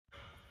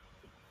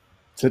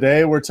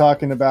Today we're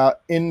talking about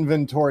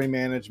inventory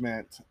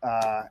management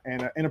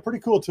and a pretty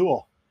cool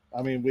tool.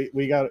 I mean,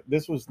 we got,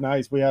 this was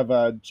nice. We have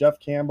Jeff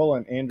Campbell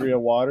and Andrea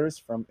Waters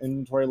from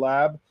Inventory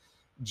Lab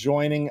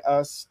joining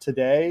us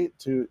today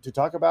to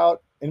talk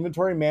about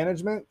inventory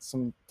management,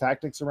 some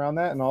tactics around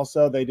that, and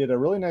also they did a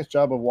really nice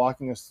job of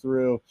walking us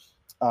through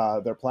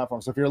their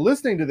platform. So if you're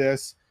listening to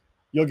this,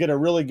 you'll get a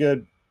really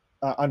good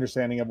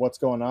understanding of what's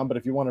going on. But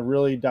if you want to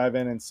really dive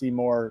in and see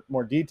more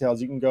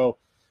details, you can go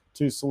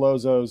to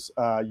Solozo's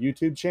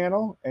YouTube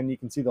channel, and you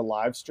can see the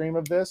live stream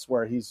of this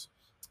where he's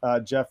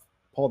Jeff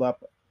pulled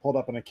up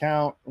an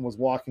account and was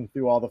walking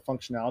through all the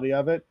functionality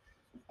of it.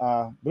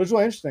 But it was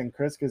really interesting,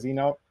 Chris, because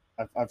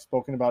I've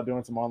spoken about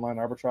doing some online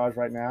arbitrage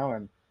right now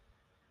and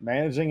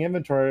managing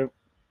inventory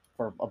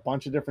for a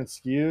bunch of different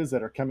SKUs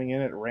that are coming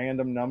in at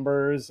random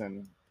numbers,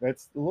 and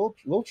it's a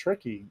little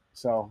tricky.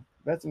 So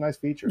that's a nice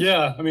feature.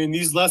 Yeah, I mean,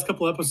 these last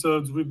couple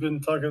episodes we've been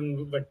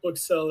talking like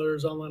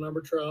booksellers, online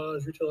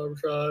arbitrage, retail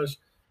arbitrage,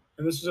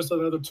 and this is just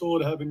another tool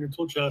to have in your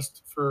tool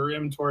chest for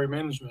inventory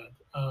management.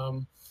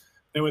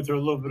 They went through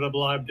a little bit of a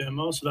live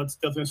demo, so that's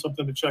definitely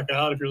something to check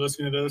out. If you're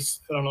listening to this,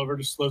 head on over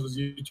to Solozo's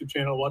YouTube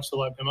channel, watch the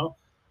live demo.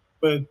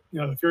 But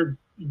if you're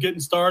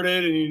getting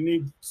started and you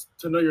need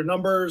to know your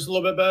numbers a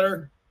little bit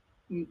better,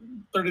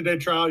 30-day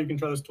trial, you can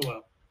try this tool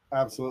out.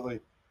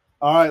 Absolutely.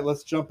 All right,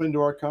 let's jump into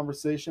our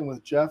conversation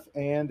with Jeff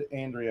and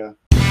Andrea.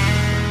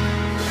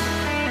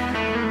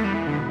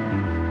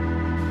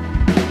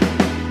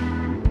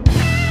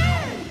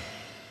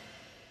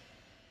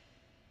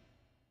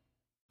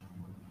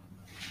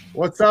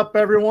 What's up,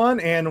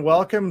 everyone, and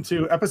welcome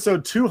to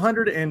episode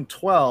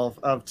 212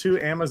 of Two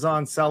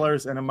Amazon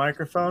Sellers and a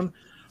Microphone,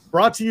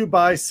 brought to you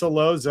by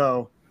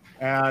Solozo.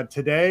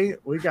 Today,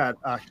 we got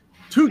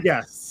two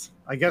guests.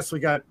 I guess we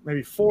got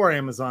maybe four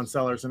Amazon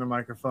sellers and a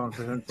microphone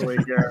potentially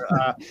here.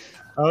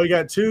 We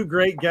got two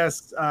great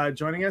guests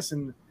joining us,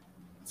 and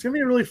it's going to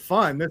be really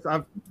fun.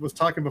 I was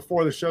talking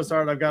before the show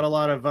started. I've got a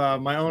lot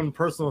of my own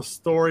personal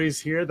stories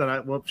here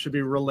that should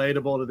be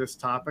relatable to this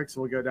topic,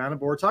 so we'll go down it.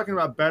 But we're talking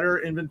about better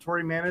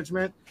inventory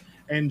management.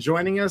 And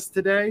joining us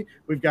today,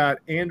 we've got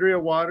Andrea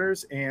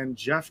Waters and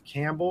Jeff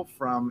Campbell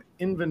from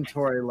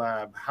Inventory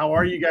Lab. How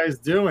are you guys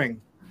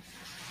doing?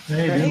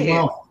 Hey, doing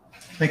well.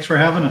 Thanks for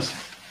having us.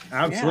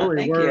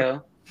 Absolutely. Yeah,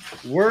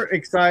 We're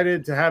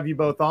excited to have you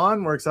both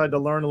on. We're excited to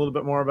learn a little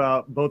bit more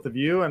about both of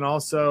you and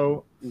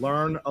also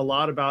learn a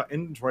lot about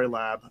Inventory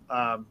Lab.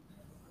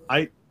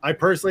 I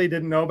personally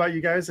didn't know about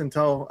you guys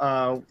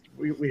until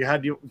we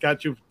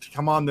got you to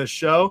come on this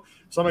show.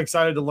 So I'm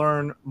excited to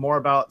learn more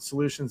about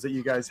solutions that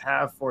you guys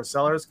have for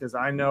sellers, because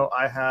I know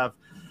I have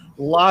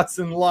lots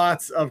and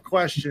lots of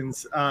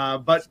questions.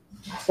 But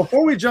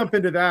before we jump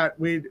into that,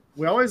 we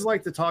always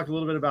like to talk a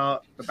little bit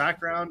about the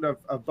background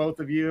of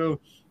both of you.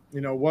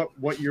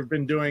 What you've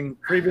been doing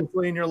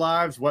previously in your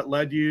lives, what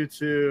led you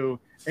to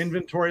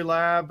Inventory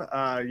Lab.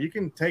 You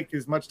can take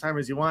as much time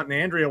as you want.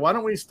 And Andrea, why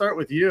don't we start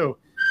with you?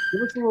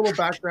 Give us a little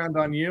background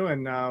on you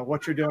and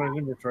what you're doing in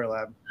Inventory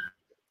Lab.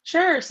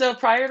 Sure. So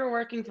prior to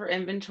working for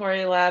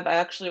Inventory Lab, I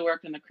actually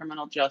worked in the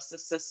criminal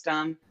justice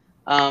system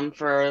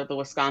for the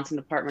Wisconsin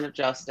Department of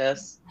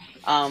Justice.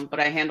 But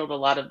I handled a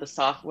lot of the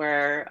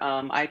software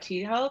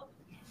IT help.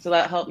 So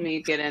that helped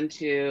me get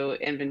into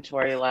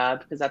Inventory Lab,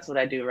 because that's what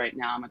I do right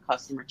now. I'm a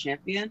customer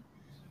champion.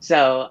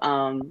 So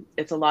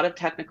it's a lot of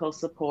technical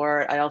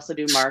support. I also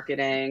do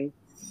marketing.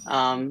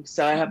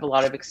 So I have a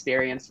lot of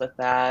experience with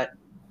that.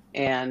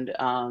 And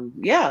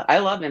I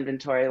love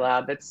Inventory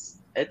Lab. It's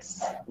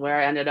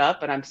where I ended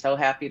up, and I'm so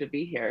happy to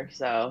be here.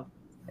 So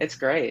it's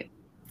great.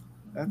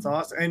 That's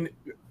awesome. And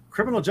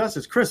criminal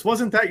justice, Chris,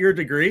 wasn't that your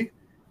degree?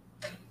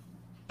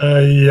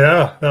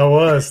 Yeah, that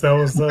was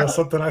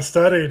something I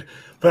studied,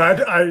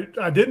 but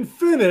I didn't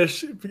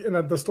finish.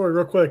 And the story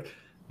real quick,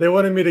 they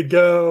wanted me to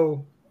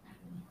go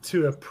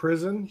to a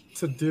prison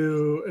to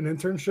do an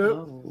internship.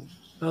 Oh.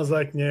 I was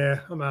like, yeah,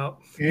 I'm out.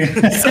 I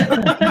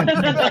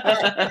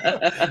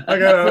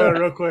got out of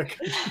there real quick.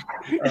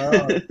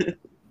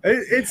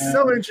 It's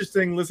so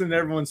interesting listening to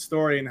everyone's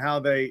story and how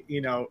they,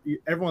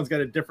 everyone's got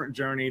a different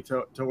journey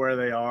to where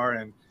they are.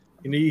 And,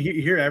 you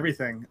hear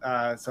everything.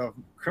 So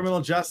criminal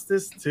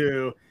justice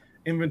to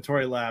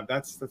Inventory Lab.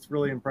 That's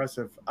really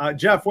impressive.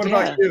 Jeff, what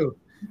about you?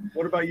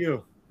 What about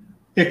you?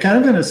 Yeah,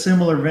 kind of in a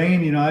similar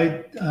vein.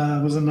 I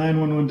was a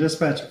 911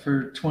 dispatcher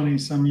for 20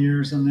 some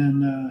years, and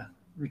then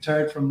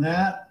retired from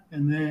that,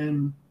 and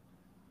then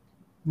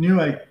knew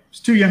I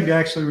was too young to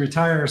actually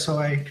retire. So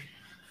I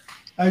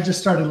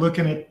just started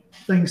looking at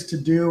things to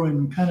do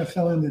and kind of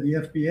fell into the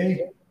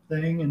FBA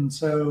thing. And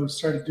so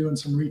started doing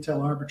some retail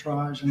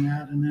arbitrage and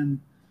that, and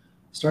then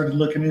started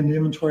looking into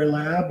Inventory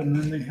Lab, and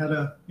then they had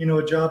a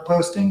job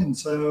posting. And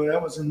so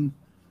that was in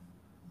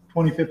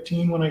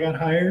 2015 when I got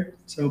hired.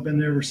 So I've been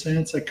there ever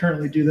since. I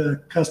currently do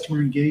the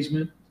customer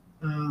engagement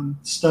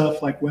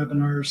stuff like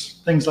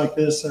webinars, things like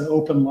this,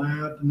 open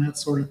lab and that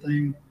sort of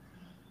thing.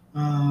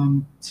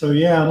 So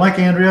yeah, like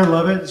Andrea, I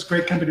love it. It's a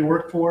great company to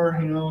work for.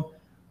 We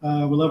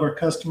love our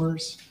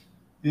customers.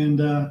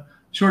 And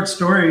short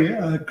story,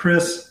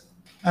 Chris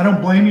I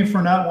don't blame you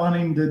for not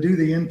wanting to do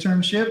the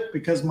internship,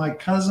 because my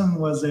cousin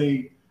was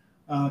a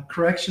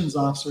corrections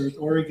officer at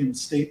Oregon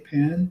State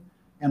Pen,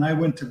 and I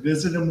went to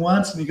visit him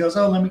once, and he goes,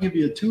 "Oh, let me give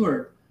you a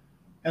tour."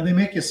 And they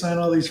make you sign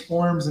all these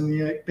forms, and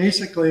you,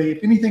 basically,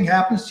 if anything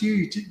happens to you,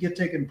 you get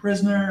taken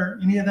prisoner,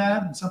 any of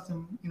that, and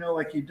something,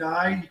 like you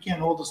die, you can't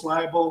hold us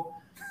liable.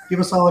 Give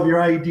us all of your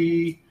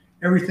ID,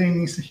 everything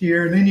needs to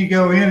here. And then you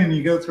go in and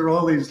you go through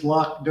all these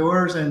locked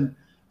doors, and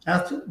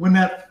after when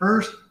that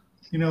first,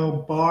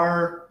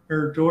 bar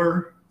or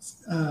door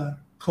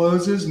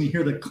closes, and you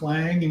hear the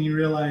clang, and you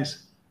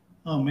realize,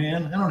 oh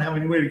man, I don't have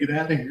any way to get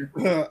out of here.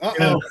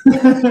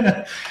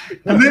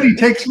 And then he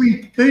takes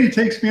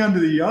me onto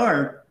the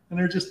yard. And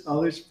they're just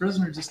all these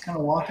prisoners just kind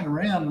of walking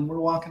around, and we're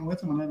walking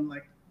with them. And I'm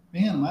like,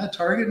 man, am I a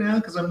target now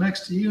because I'm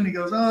next to you? And he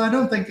goes, oh, I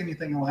don't think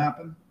anything will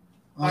happen.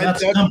 Well,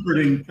 that's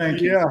comforting.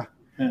 Thank you.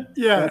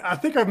 Yeah, I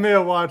think I may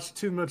have watched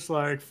too much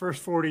like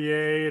First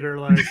 48 or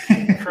like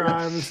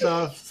crime and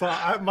stuff. So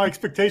my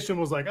expectation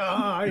was like,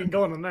 I ain't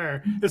going in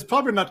there. It's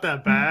probably not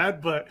that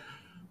bad, but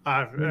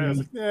I was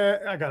like,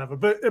 I got it.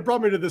 But it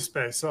brought me to this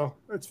space, so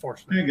it's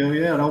fortunate. There you go.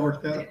 Yeah, it all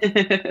worked out.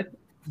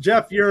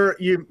 Jeff,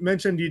 you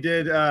mentioned you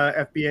did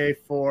FBA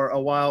for a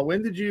while.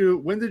 When did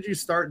you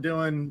start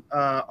doing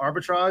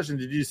arbitrage, and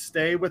did you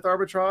stay with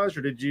arbitrage,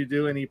 or did you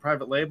do any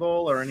private label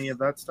or any of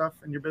that stuff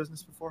in your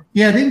business before?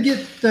 Yeah, I didn't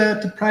get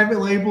to private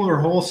label or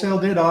wholesale.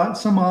 Did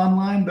some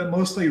online, but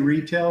mostly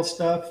retail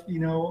stuff.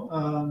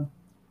 Going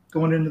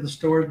into the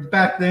stores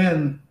back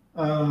then.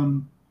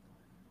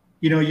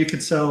 You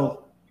could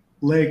sell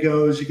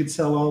Legos, you could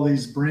sell all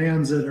these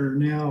brands that are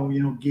now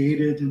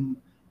gated, and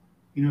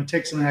it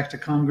takes an act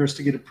of Congress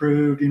to get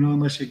approved,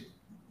 unless you,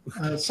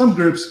 some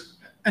groups,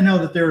 I know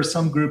that there are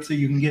some groups that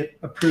you can get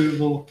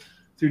approval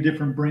through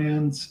different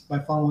brands by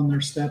following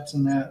their steps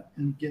and that,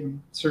 and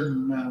getting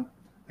certain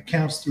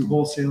accounts through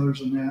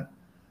wholesalers and that.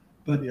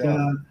 But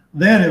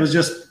then it was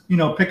just,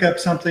 pick up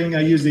something.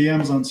 I used the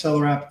Amazon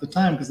seller app at the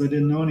time because I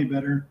didn't know any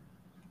better.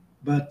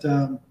 But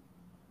that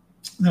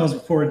was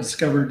before I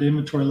discovered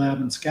Inventory Lab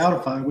and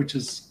Scoutify, which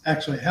is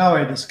actually how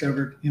I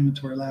discovered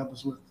Inventory Lab,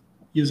 was with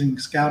using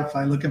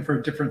Scoutify, looking for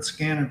a different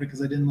scanner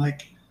because I didn't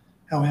like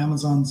how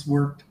Amazon's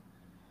worked.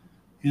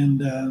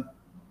 And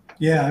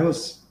it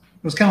was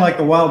kind of like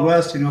the Wild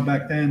West,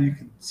 back then. You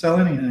could sell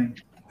anything.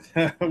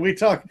 we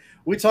talk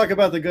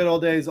about the good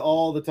old days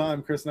all the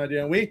time, Chris and I do.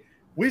 And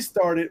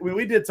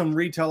we did some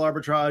retail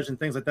arbitrage and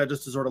things like that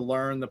just to sort of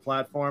learn the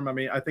platform. I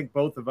mean, I think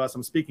both of us,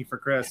 I'm speaking for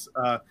Chris,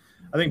 I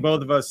think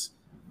both of us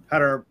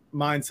had our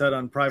mindset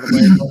on private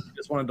label. We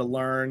just wanted to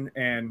learn.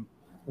 And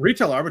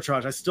retail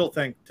arbitrage, I still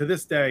think to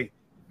this day,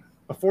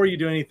 before you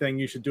do anything,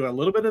 you should do a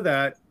little bit of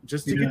that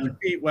just to get your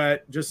feet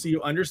wet, just so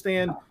you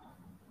understand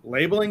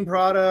labeling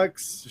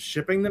products,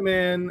 shipping them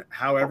in,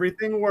 how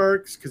everything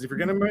works. Because if you're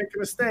going to make a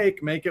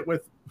mistake, make it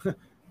with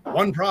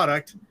one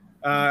product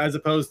as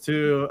opposed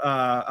to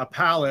a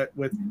pallet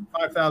with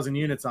 5,000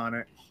 units on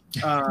it.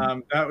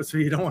 That was so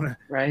you don't want to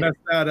mess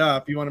that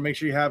up. You want to make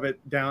sure you have it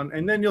down,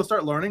 and then you'll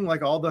start learning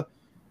like all the,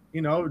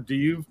 do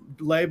you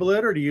label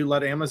it, or do you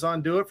let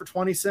Amazon do it for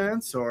 20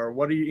 cents, or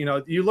what do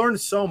you learn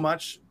so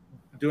much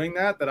doing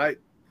that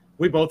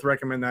we both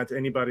recommend that to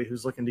anybody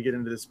who's looking to get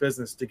into this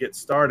business to get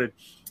started.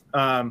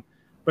 But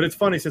it's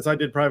funny, since I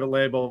did private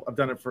label, I've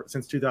done it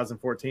since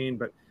 2014,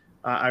 but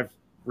I've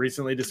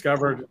recently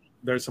discovered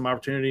there's some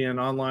opportunity in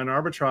online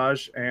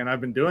arbitrage, and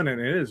I've been doing it,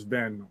 and it has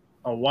been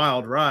a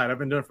wild ride. I've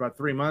been doing it for about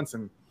 3 months,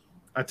 and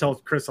I tell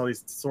Chris all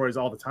these stories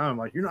all the time. I'm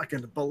like, you're not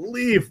going to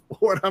believe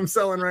what I'm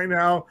selling right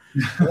now,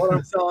 what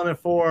I'm selling it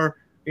for,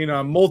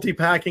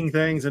 multi-packing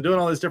things and doing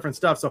all this different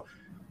stuff. So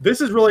this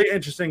is really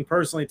interesting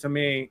personally to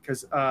me,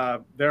 because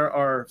there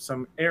are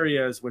some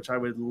areas which I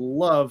would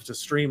love to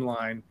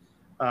streamline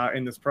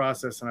in this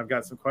process, and I've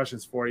got some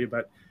questions for you.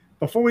 But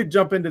before we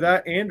jump into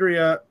that,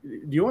 Andrea,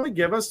 do you want to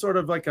give us sort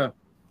of like a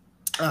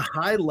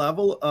high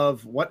level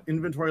of what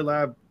Inventory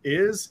Lab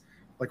is,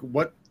 like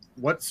what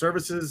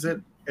services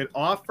it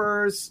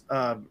offers?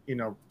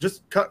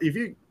 Just if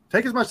you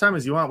take as much time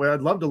as you want,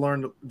 I'd love to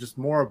learn just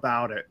more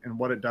about it and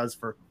what it does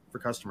for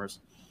customers.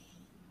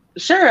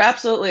 Sure,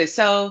 absolutely.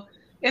 So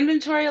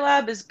Inventory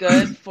Lab is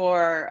good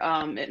for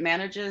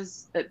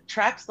it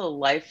tracks the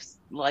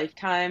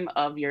lifetime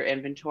of your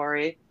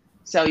inventory.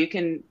 So you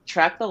can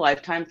track the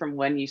lifetime from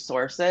when you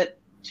source it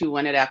to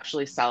when it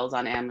actually sells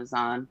on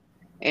Amazon.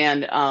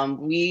 And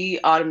we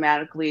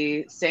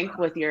automatically sync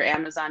with your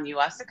Amazon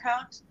US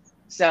account.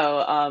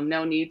 So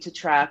no need to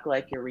track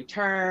like your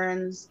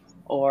returns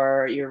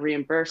or your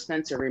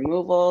reimbursements or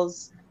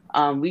removals.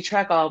 We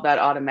track all of that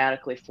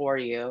automatically for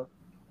you.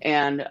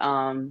 And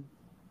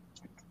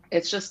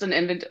it's just an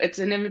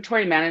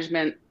inventory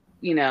management,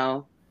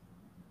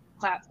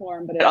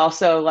 platform, but it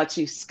also lets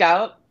you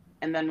scout.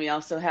 And then we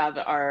also have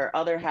our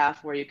other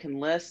half where you can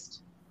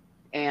list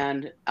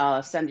and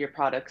send your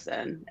products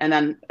in. And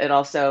then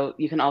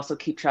you can also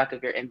keep track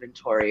of your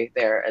inventory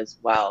there as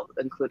well,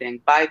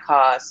 including buy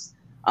costs,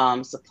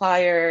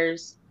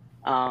 suppliers,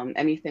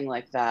 anything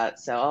like that.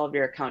 So all of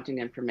your accounting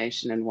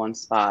information in one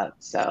spot.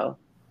 So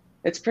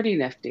it's pretty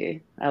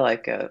nifty. I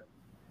like it.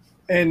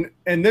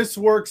 And this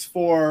works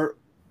for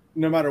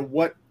no matter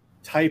what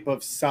type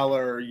of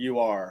seller you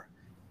are,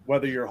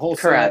 whether you're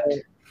wholesale, Correct.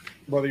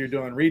 whether you're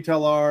doing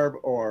retail arb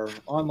or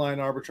online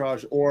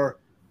arbitrage or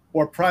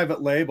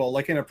private label.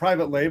 Like in a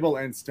private label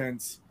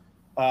instance,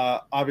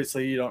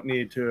 obviously you don't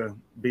need to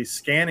be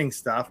scanning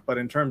stuff, but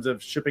in terms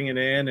of shipping it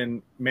in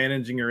and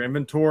managing your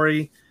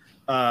inventory,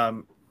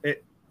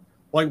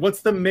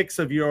 what's the mix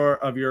of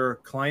your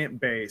client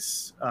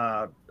base?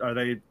 Are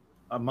they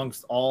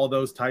amongst all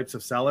those types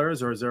of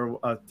sellers, or is there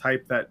a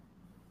type that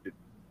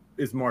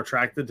is more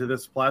attracted to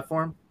this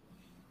platform?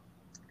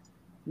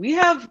 We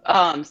have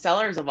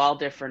sellers of all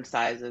different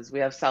sizes. We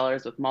have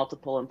sellers with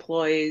multiple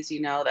employees,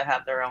 that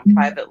have their own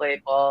private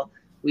label.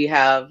 We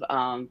have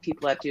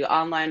people that do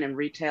online and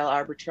retail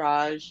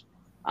arbitrage.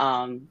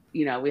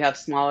 We have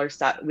smaller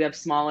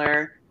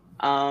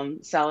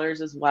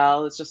sellers as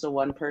well. It's just a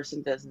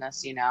one-person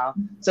business,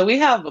 So we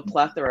have a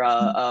plethora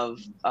of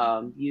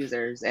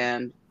users,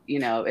 and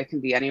it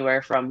can be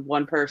anywhere from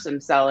one person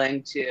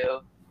selling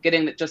to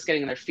getting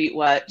their feet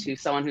wet to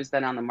someone who's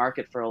been on the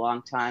market for a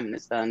long time and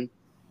has been,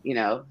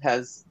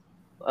 has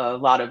a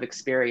lot of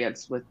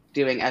experience with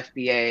doing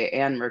FBA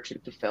and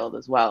merchant fulfilled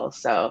as well.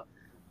 So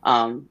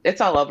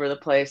it's all over the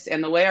place.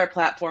 And the way our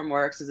platform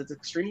works is it's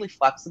extremely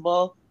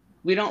flexible.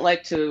 We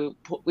like to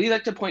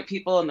point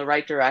people in the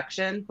right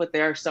direction, but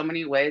there are so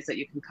many ways that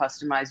you can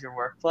customize your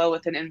workflow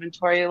with an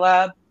Inventory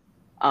Lab.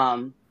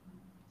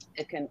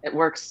 It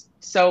works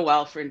so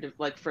well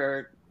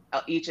for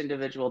each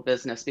individual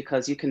business,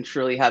 because you can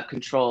truly have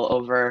control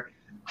over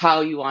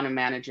how you want to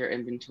manage your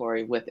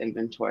inventory with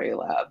Inventory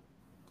Lab.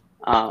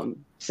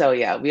 So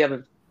yeah, we have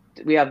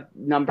a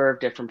number of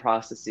different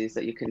processes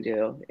that you can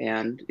do,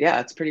 and yeah,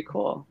 it's pretty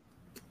cool.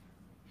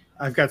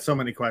 I've got so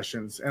many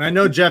questions, and I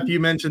know, Jeff, you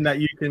mentioned that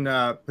you can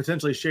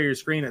potentially share your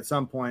screen at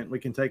some point. We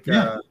can take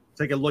a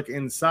look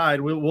inside.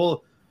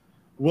 We'll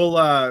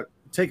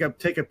take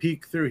a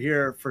peek through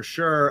here for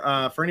sure.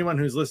 For anyone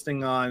who's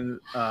listening on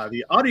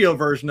the audio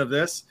version of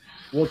this,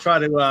 we'll try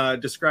to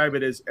describe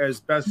it as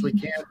best we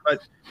can.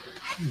 But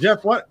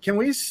Jeff, can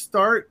we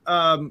start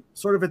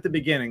sort of at the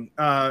beginning?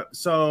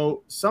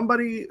 So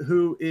somebody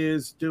who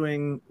is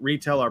doing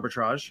retail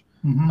arbitrage,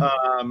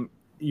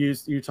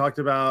 you talked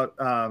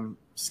about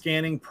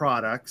scanning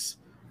products.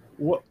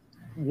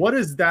 What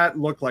does that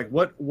look like?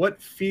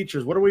 What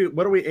features? What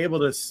are we able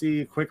to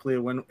see quickly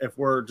if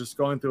we're just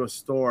going through a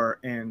store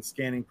and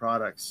scanning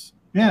products?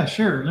 Yeah,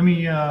 sure. Let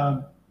me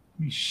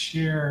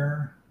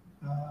share.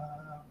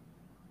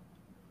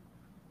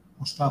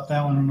 I'll stop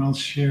that one and I'll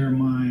share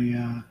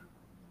my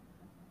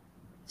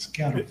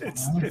Scatter.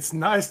 It's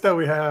nice that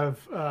we have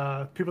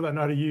people that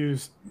know how to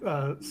use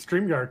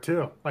StreamYard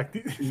too.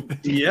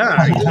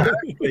 Yeah,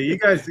 exactly. You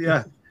guys,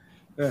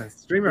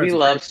 StreamYard. We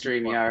love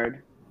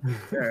StreamYard.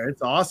 Yeah,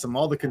 it's awesome.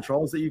 All the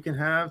controls that you can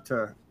have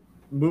to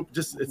move,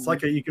 it's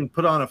like you can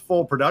put on a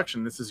full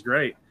production. This is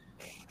great.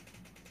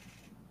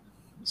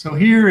 So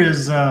here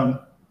is. Do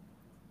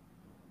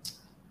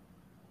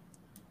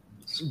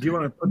you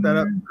want to put that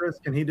up, Chris?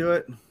 Can he do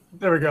it?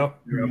 There we go.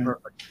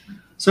 Perfect.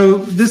 So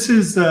this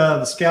is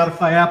the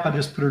Scoutify app. I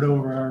just put it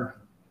over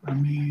our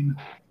main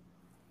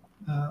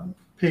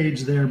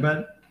page there.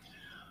 But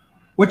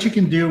what you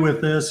can do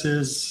with this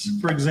is,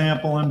 for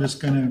example, I'm just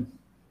going to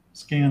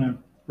scan a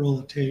roll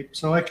of tape.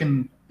 So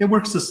it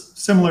works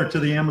similar to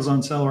the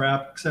Amazon Seller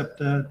app,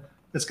 except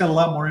it's got a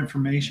lot more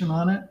information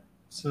on it.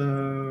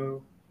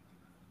 So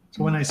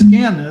when I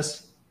scan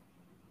this,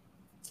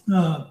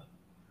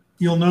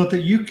 you'll note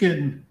that you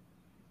can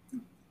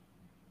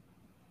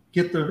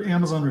get the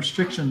Amazon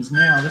restrictions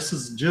now. This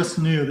is just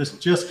new. This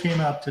just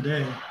came out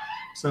today.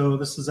 So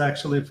this is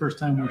actually the first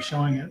time we're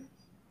showing it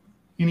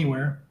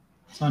anywhere.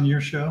 It's on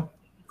your show.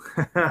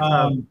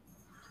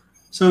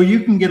 So you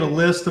can get a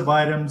list of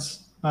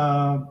items.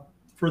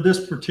 For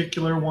this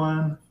particular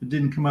one, it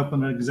didn't come up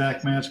with an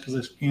exact match because I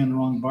scanned the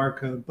wrong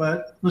barcode.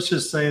 But let's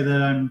just say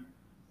that I'm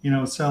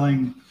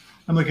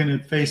looking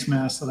at face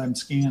masks that I'm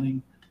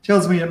scanning.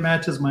 Tells me it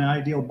matches my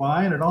ideal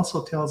buy, and it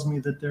also tells me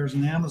that there's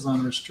an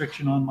Amazon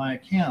restriction on my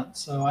account,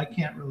 so I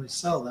can't really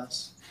sell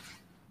this.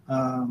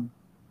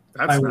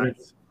 That's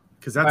nice,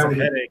 because that's a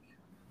headache.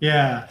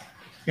 Yeah,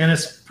 and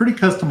it's pretty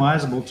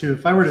customizable too.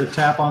 If I were to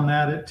tap on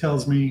that, it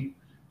tells me,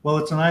 well,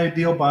 it's an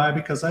ideal buy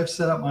because I've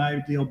set up my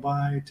ideal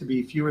buy to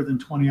be fewer than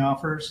 20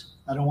 offers.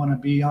 I don't want to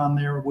be on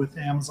there with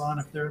Amazon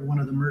if they're one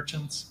of the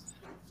merchants.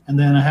 And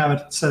then I have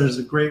it set as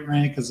a great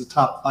rank as the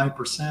top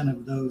 5%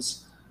 of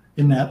those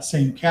in that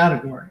same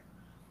category.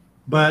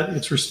 But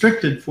it's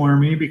restricted for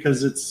me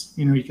because it's,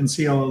 you can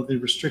see all of the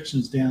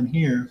restrictions down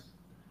here.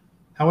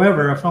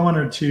 However, if I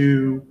wanted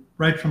to,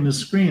 right from the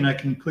screen, I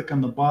can click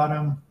on the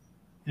bottom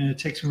and it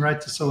takes me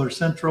right to Seller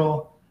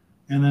Central.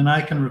 And then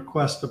I can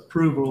request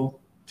approval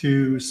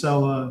to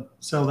sell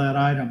that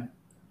item.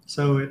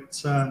 So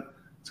it's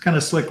kind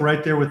of slick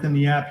right there within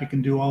the app. You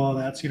can do all of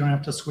that. So you don't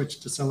have to switch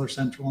to Seller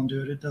Central and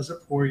do it. It does it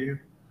for you.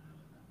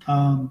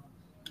 And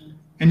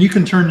you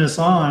can turn this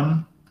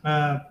on.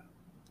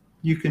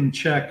 You can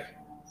check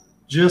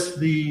just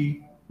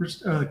the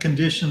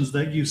conditions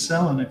that you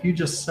sell. And if you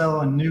just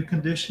sell a new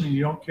condition and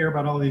you don't care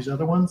about all these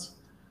other ones,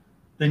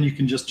 then you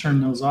can just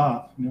turn those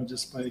off,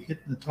 just by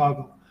hitting the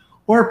toggle.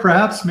 Or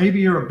perhaps maybe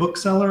you're a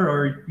bookseller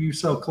or you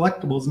sell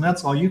collectibles and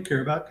that's all you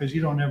care about because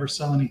you don't ever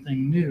sell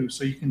anything new.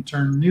 So you can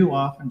turn new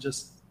off and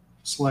just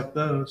select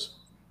those.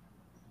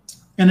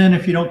 And then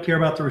if you don't care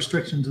about the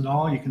restrictions at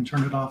all, you can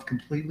turn it off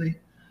completely.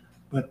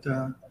 But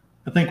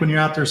I think when you're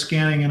out there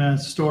scanning in a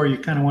store, you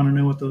kind of want to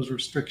know what those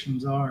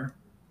restrictions are.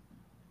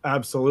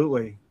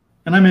 Absolutely.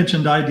 And I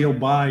mentioned ideal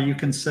buy. You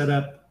can set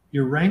up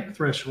your rank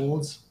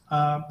thresholds.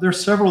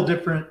 There's several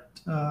different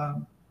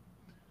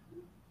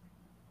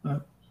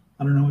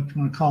I don't know what you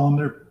want to call them.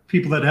 They're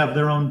people that have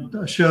their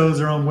own shows,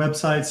 their own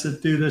websites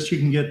that do this. You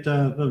can get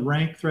the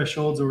rank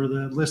thresholds or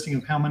the listing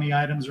of how many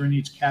items are in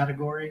each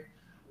category.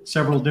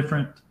 Several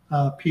different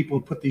people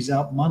put these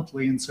out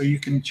monthly. And so you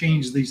can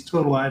change these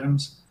total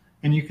items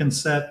and you can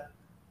set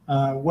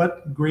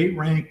what great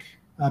rank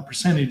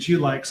percentage you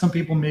like. Some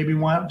people maybe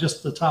want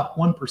just the top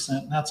 1%,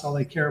 and that's all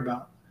they care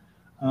about.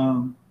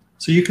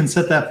 So you can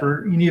set that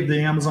for any of the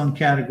Amazon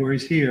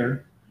categories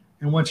here.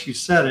 And once you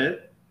set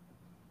it,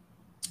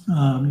 you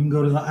can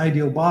go to the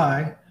ideal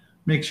buy,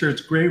 make sure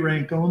it's great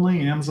rank only,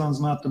 Amazon's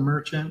not the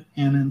merchant,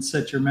 and then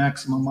set your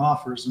maximum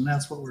offers. And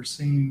that's what we're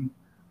seeing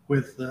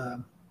with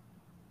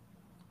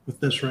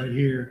this right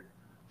here.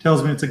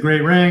 Tells me it's a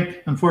great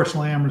rank.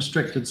 Unfortunately, I'm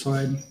restricted, so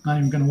I'm not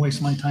even going to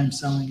waste my time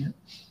selling it.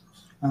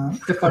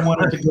 If I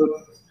wanted to go,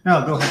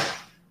 go ahead.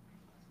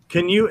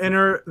 Can you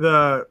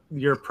enter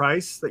your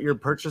price that you're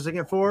purchasing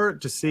it for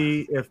to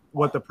see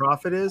what the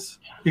profit is?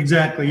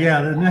 Exactly.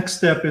 Yeah. The next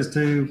step is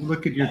to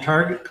look at your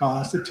target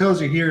cost. It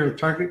tells you here the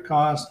target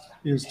cost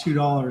is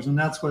 $2, and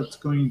that's what's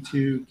going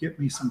to get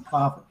me some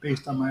profit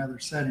based on my other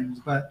settings.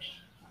 But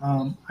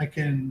I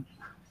can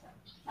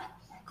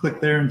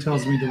click there and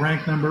tells me the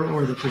rank number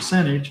or the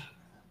percentage.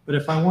 But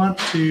if I want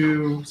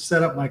to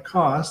set up my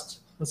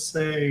cost, let's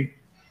say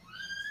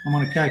I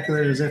want to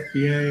calculate it as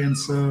FBA, and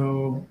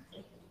so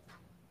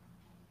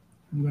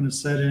I'm going to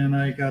set in,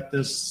 I got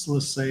this,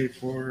 let's say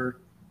for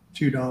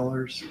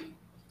 $2.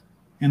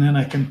 And then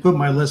I can put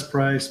my list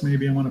price.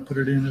 Maybe I want to put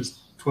it in as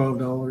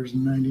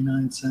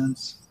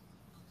 $12.99.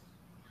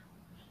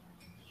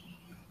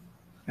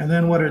 And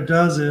then what it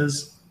does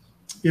is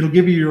it'll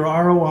give you your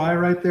ROI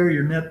right there,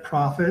 your net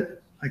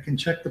profit. I can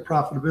check the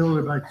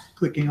profitability by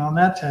clicking on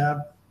that tab,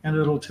 and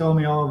it'll tell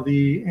me all of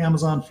the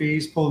Amazon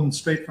fees, pulling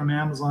straight from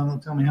Amazon. It'll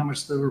tell me how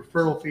much the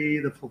referral fee,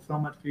 the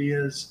fulfillment fee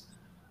is.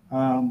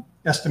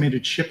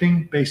 Estimated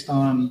shipping based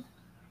on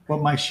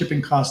what my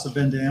shipping costs have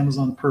been to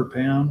Amazon per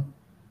pound.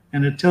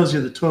 And it tells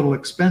you the total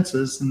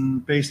expenses.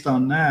 And based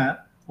on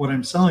that, what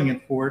I'm selling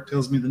it for, it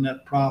tells me the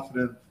net profit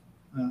of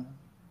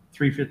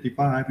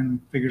 $3.55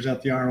 and figures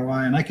out the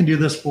ROI. And I can do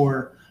this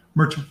for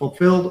merchant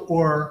fulfilled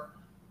or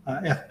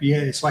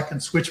FBA, so I can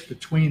switch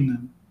between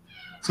them.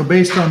 So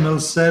based on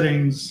those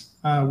settings,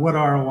 what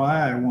ROI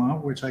I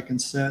want, which I can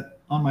set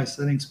on my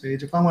settings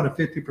page. If I want a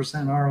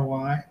 50%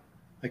 ROI,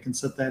 I can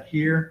set that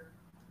here.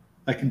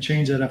 I can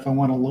change that if I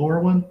want a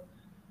lower one.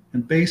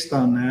 And based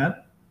on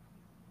that,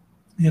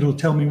 it'll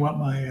tell me what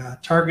my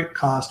target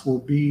cost will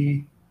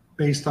be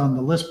based on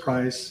the list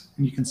price.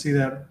 And you can see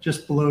that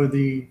just below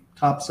the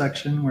top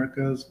section where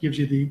it gives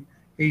you the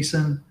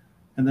ASIN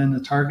and then the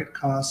target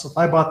cost. So if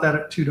I bought that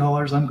at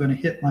 $2, I'm going to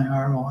hit my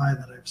ROI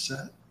that I've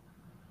set.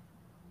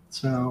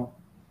 So,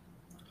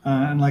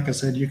 and like I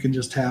said, you can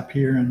just tap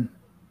here and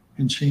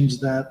change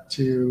that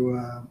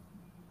to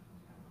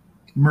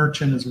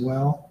merchant as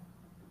well.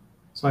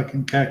 So I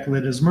can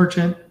calculate as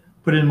merchant,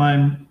 put in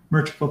my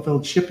merchant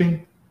fulfilled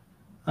shipping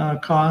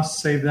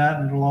costs, save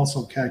that, and it'll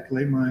also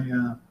calculate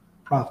my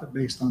profit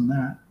based on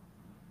that.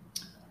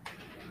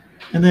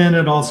 And then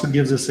it also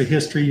gives us a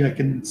history. I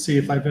can see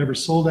if I've ever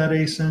sold that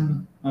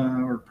ASIN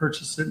or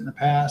purchased it in the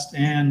past.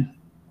 And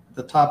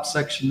the top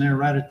section there,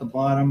 right at the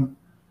bottom,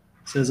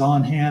 says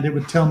on hand. It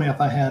would tell me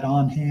if I had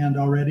on hand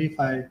already.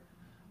 If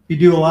you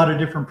do a lot of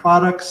different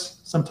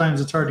products,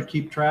 sometimes it's hard to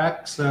keep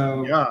track.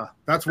 So yeah,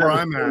 that's where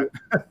I'm at.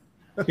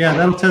 Yeah,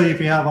 that'll tell you if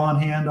you have on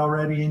hand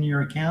already in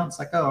your account. It's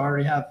like, oh, I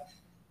already have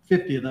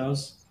 50 of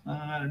those.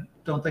 I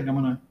don't think I'm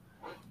going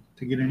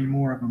to get any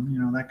more of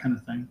them, that kind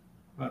of thing.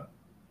 But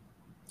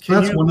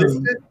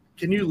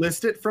can you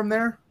list it from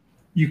there?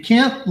 You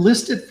can't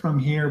list it from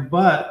here,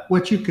 but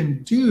what you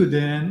can do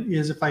then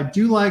is if I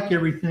do like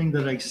everything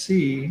that I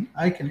see,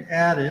 I can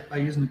add it by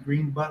using the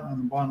green button on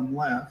the bottom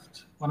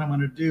left. What I'm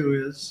going to do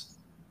is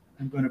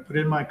I'm going to put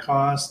in my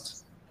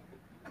cost,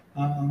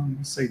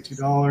 let's say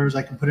 $2.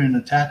 I can put in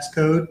a tax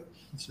code.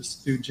 Let's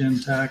just do gen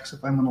tax.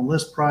 If I'm on a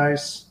list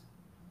price,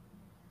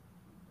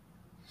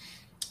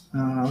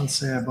 let's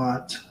say I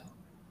bought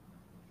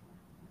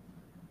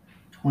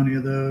 20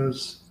 of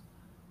those.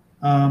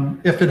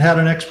 If it had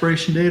an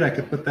expiration date, I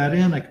could put that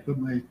in. I could put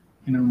my,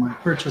 my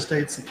purchase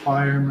date,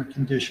 supplier, my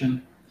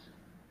condition,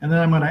 and then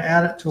I'm going to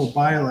add it to a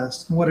buy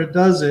list. And what it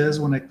does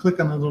is when I click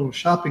on the little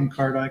shopping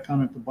cart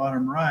icon at the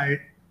bottom right,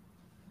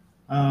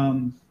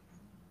 I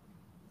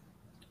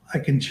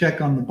can check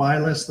on the buy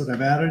list that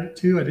I've added it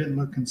to. I didn't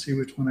look and see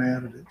which one I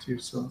added it to.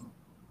 So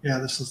Yeah,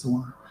 this is the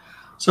one.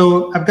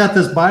 So I've got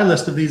this buy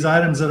list of these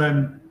items that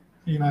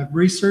I've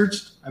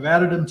researched, I've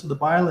added them to the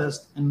buy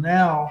list, and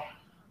now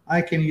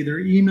I can either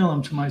email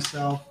them to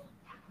myself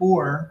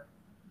or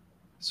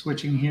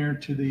switching here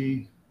to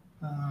the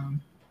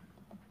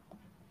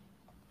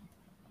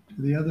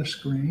other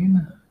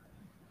screen,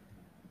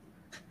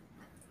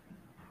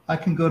 I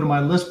can go to my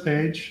list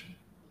page,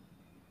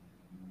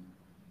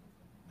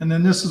 and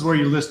then this is where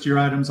you list your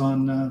items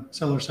on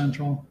Seller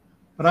Central.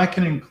 But I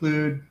can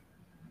include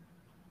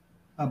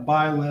a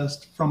buy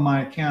list from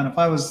my account. If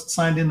I was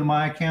signed into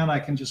my account, I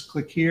can just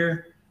click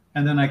here,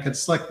 and then I could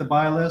select the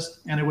buy list,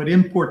 and it would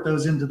import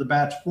those into the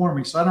batch for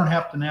me. So I don't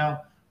have to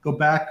now go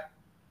back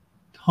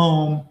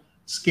home,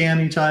 scan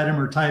each item,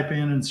 or type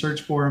in and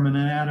search for them and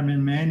then add them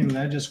in manually.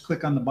 I just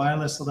click on the buy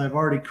list that I've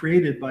already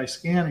created by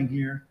scanning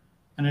here,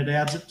 and it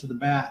adds it to the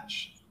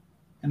batch.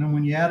 And then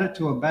when you add it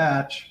to a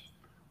batch,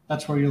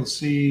 that's where you'll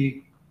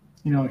see,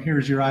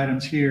 here's your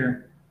items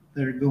here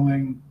that you're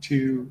going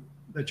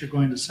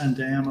to send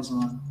to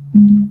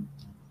Amazon.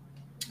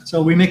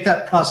 So we make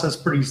that process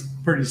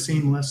pretty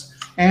seamless.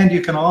 And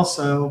you can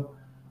also,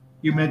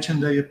 you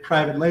mentioned a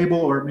private label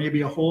or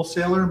maybe a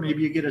wholesaler,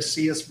 maybe you get a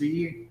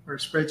CSV or a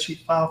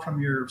spreadsheet file from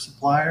your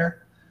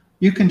supplier.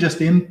 You can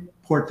just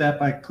import that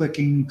by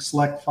clicking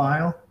select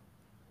file,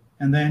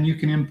 and then you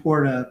can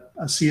import a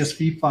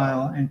CSV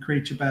file and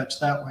create your batch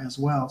that way as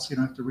well, so you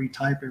don't have to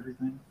retype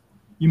everything.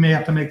 You may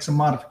have to make some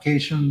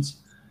modifications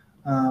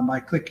by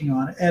clicking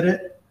on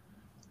edit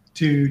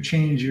to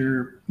change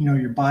your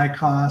buy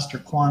cost or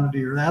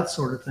quantity or that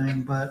sort of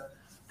thing. But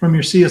from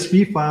your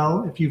CSV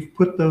file, if you've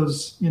put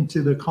those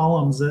into the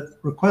columns that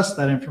request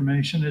that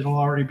information, it'll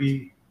already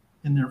be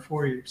in there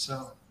for you.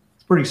 So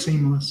it's pretty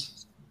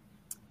seamless.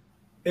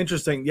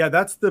 Interesting. Yeah,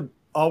 that's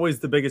always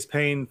the biggest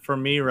pain for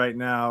me right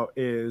now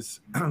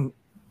is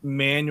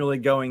manually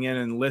going in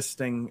and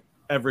listing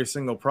every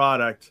single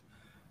product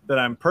that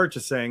I'm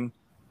purchasing.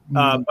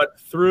 But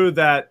through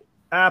that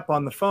app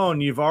on the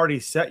phone, you've already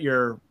set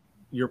your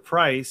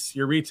price,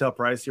 your retail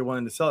price you're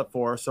willing to sell it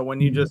for. So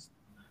when you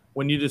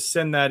just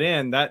send that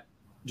in, that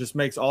just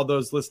makes all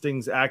those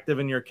listings active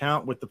in your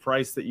account with the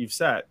price that you've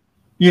set.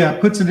 Yeah,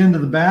 it puts it into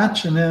the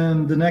batch, and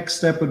then the next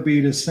step would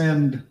be to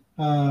send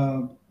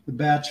the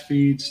batch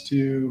feeds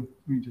to,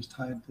 let me just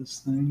hide this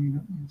thing, you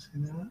don't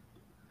see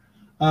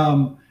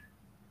that.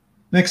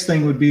 Next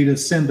thing would be to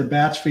send the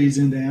batch feeds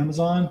into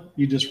Amazon.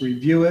 You just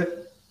review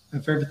it.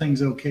 If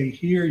everything's okay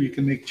here, you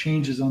can make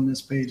changes on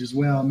this page as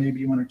well. Maybe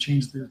you want to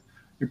change your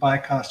buy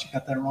cost, you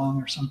got that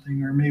wrong or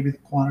something, or maybe the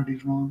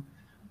quantity's wrong.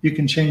 You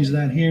can change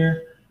that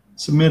here,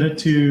 submit it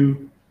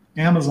to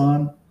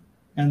Amazon,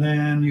 and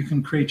then you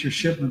can create your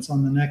shipments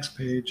on the next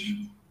page,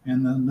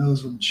 and then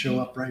those would show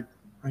up right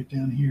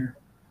down here.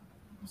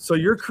 So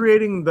you're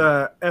creating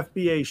the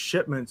FBA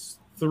shipments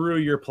through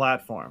your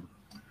platform.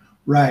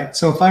 Right.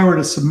 So if I were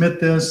to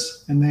submit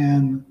this, and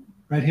then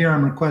right here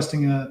I'm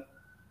requesting a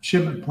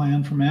shipment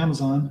plan from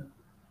Amazon,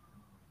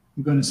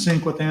 I'm going to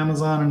sync with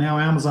Amazon, and now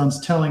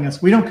Amazon's telling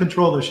us, we don't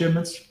control the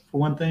shipments for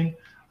one thing.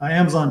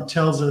 Amazon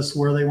tells us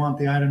where they want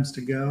the items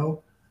to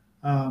go.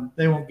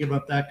 They won't give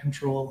up that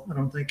control, I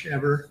don't think,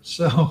 ever.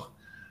 So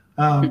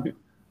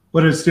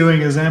what it's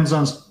doing is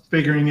Amazon's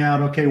figuring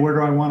out, okay, where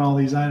do I want all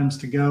these items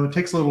to go? It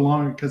takes a little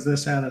longer because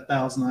this had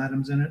 1,000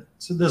 items in it.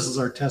 So this is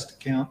our test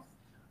account.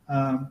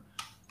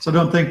 So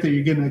don't think that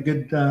you're getting a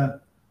good,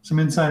 some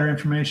insider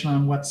information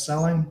on what's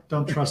selling.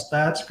 Don't trust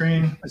that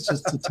screen. It's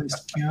just a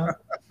test account.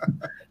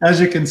 As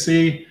you can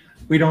see,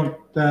 we don't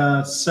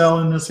sell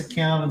in this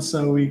account, and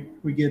so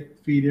we get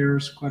feed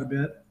errors quite a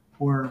bit,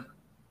 or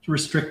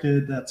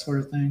restricted, that sort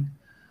of thing.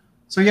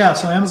 So yeah,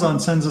 so Amazon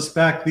sends us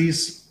back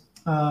these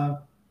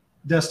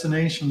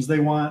destinations. They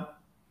want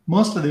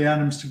most of the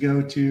items to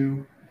go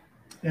to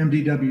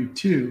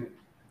MDW2.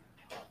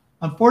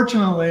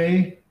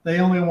 Unfortunately, they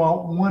only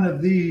want one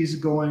of these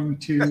going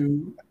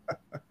to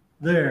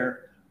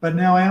there. But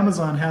now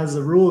Amazon has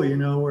a rule,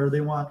 where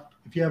they want,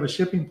 if you have a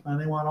shipping plan,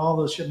 they want all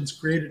those shipments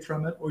created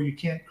from it, or you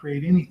can't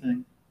create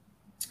anything.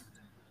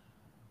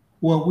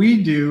 What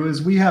we do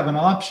is we have an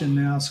option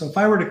now. So if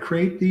I were to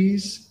create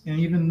these, and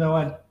even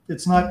though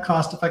it's not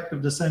cost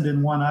effective to send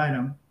in one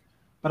item,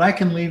 but I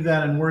can leave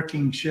that in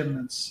working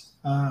shipments.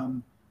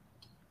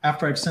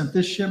 After I've sent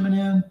this shipment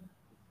in,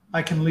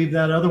 I can leave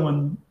that other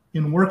one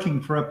in working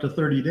for up to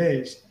 30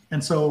 days.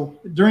 And so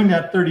during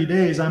that 30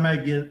 days, I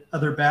might get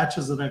other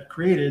batches that I've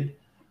created.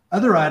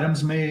 Other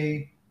items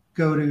may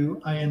go to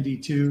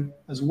IND2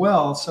 as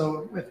well.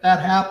 So if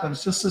that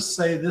happens, just to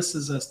say this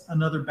is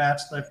another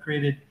batch that I've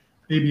created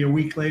maybe a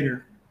week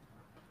later,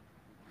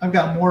 I've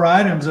got more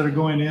items that are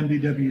going to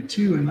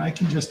MDW2, and I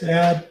can just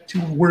add to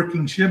a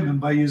working shipment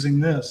by using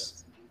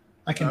this.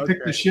 I can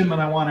pick the shipment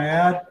I want to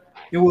add.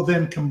 It will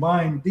then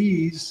combine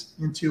these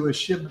into a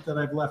shipment that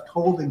I've left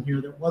holding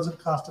here that wasn't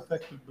cost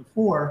effective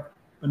before,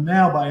 but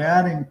now by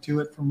adding to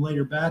it from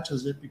later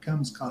batches, it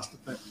becomes cost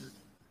effective.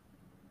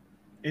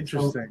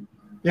 Interesting.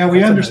 So, yeah,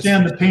 we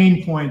understand the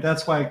pain point.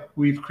 That's why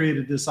we've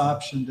created this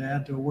option to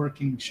add to a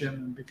working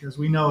shipment, because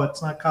we know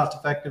it's not cost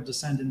effective to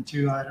send in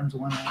 2 items,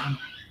 1 item,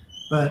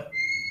 but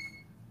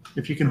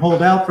if you can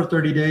hold out for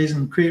 30 days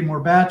and create more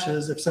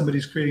batches, if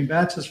somebody's creating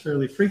batches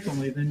fairly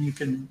frequently, then you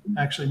can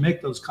actually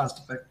make those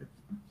cost effective.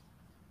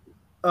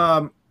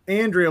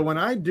 Andrea, when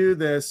I do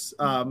this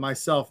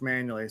myself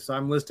manually, so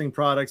I'm listing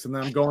products and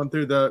then I'm going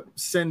through the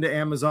send to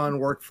Amazon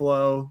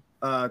workflow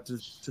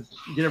to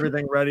get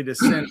everything ready to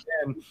send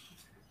in.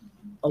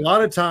 A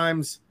lot of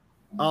times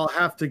I'll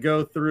have to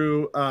go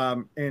through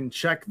and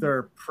check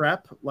their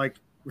prep, like,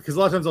 because a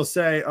lot of times they'll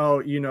say, oh,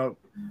 you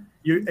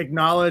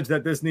acknowledge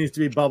that this needs to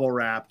be bubble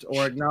wrapped,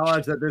 or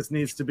acknowledge that this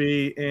needs to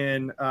be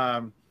in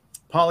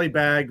poly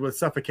bagged with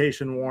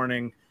suffocation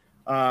warning,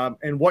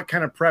 and what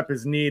kind of prep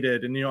is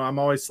needed. And, I'm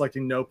always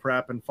selecting no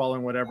prep and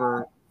following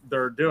whatever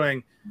they're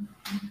doing.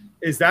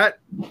 Is that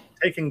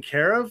taken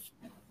care of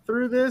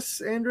through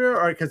this, Andrea?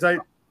 Or because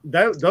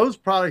those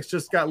products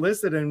just got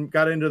listed and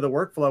got into the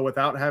workflow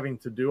without having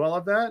to do all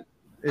of that.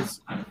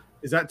 Is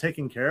that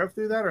taken care of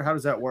through that, or how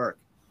does that work?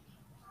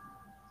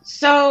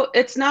 So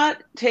it's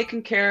not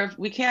taken care of.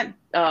 We can't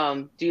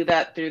do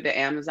that through the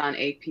Amazon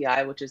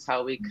API, which is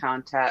how we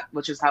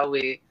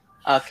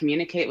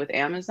communicate with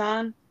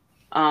Amazon.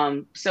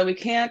 So we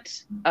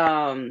can't,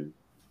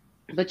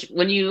 but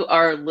when you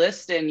are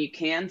listing, you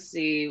can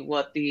see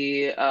what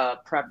the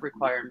prep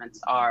requirements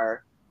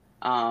are.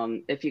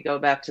 If you go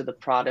back to the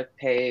product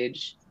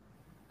page,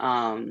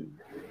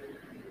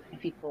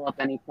 if you pull up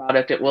any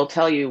product, it will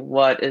tell you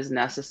what is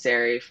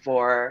necessary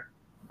for,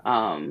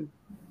 yeah,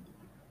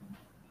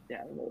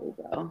 there we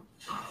go.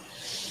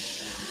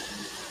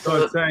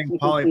 So it's saying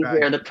poly bag.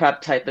 Here, the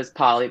prep type is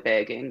poly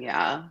bagging,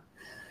 yeah.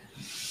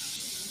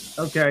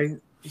 Okay,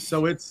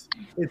 so it's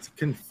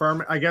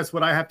confirmed. I guess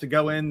would I have to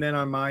go in then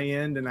on my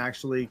end and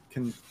actually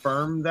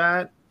confirm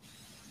that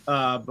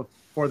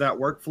for that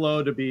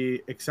workflow to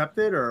be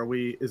accepted, or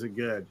is it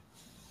good?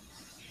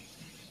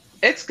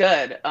 It's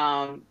good,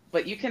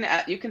 but you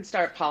can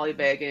start poly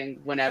bagging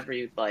whenever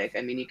you'd like.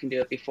 I mean, you can do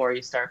it before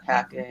you start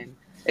packing.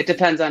 It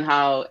depends on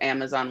how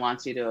Amazon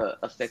wants you to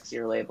affix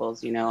your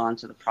labels,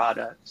 onto the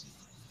product.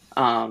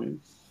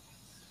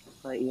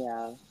 But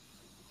yeah.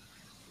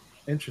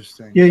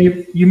 Interesting.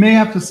 Yeah, you may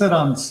have to set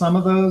on some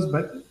of those,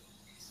 but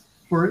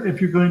if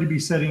you're going to be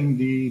setting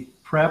the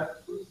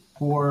prep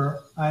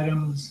for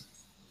items,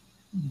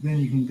 then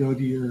you can go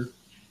to your,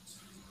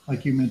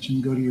 like you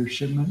mentioned, go to your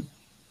shipment.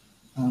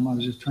 I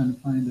was just trying to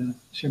find a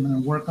shipment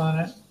and work on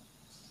it.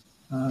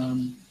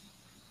 And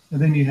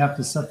then you have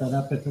to set that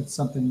up if it's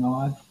something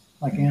odd.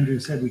 Like Andrew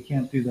said, we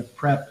can't do the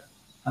prep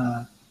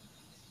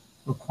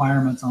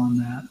requirements on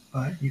that,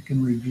 but you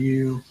can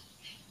review.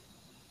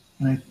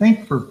 And I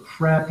think for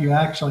prep, you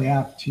actually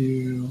have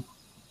to,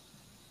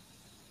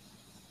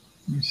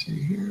 let me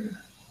see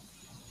here.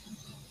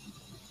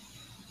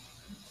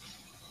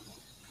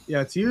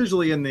 Yeah, it's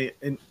usually in the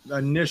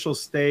initial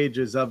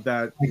stages of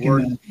that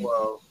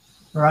workflow.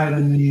 Right,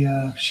 in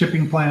the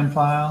shipping plan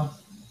file.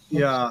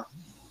 Yeah.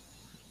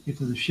 Get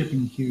to the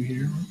shipping queue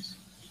here.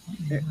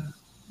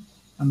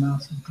 My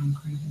mouse is going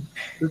crazy.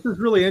 This is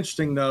really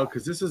interesting, though,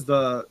 because this is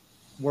the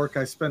work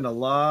I spend a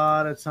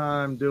lot of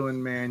time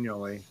doing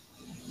manually.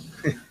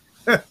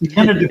 We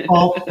kind of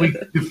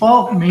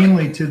default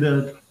mainly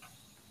to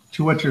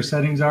what your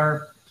settings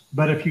are.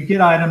 But if you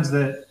get items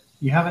that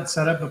you haven't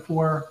set up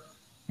before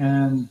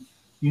and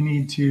you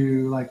need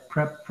to like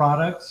prep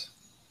products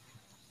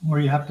where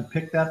you have to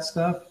pick that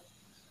stuff,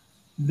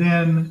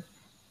 then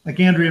like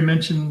Andrea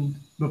mentioned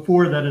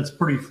before, that it's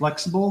pretty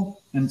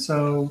flexible. And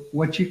so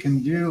what you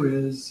can do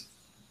is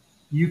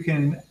you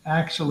can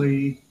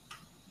actually,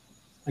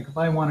 like if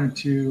I wanted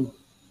to,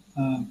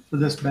 for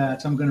this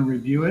batch, I'm going to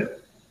review it.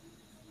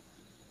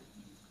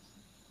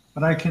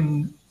 But I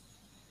can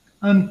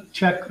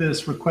uncheck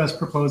this request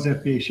proposed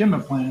FBA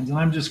shipment plans, and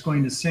I'm just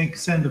going to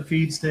send the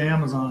feeds to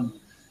Amazon.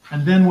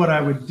 And then what I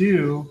would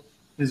do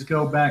is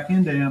go back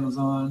into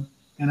Amazon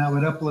and I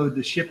would upload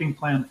the shipping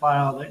plan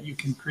file that you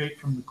can create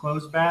from the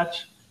closed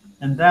batch.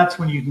 And that's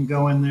when you can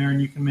go in there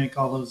and you can make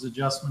all those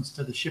adjustments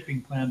to the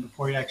shipping plan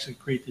before you actually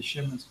create the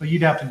shipments. But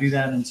you'd have to do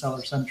that in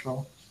Seller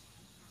Central.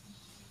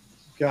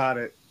 Got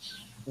it.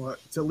 Well,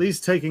 it's at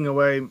least taking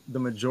away the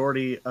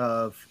majority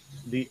of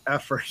the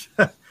effort.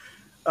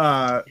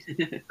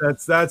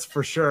 That's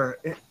for sure.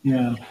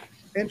 Yeah.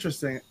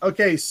 Interesting.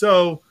 Okay,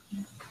 so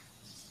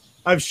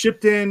I've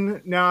shipped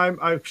in now.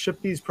 I've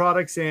shipped these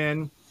products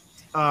in,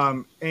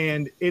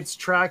 and it's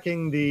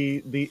tracking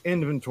the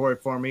inventory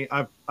for me.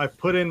 I've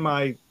put in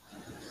my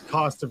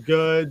cost of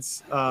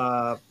goods.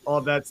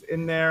 All that's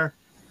in there.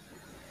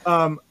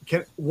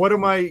 What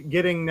am I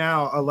getting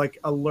now? Like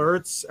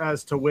alerts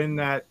as to when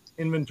that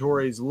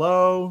inventory is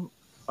low.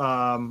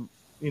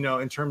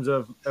 In terms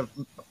of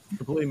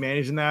completely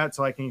managing that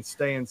so I can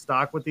stay in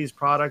stock with these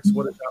products.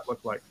 What does that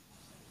look like?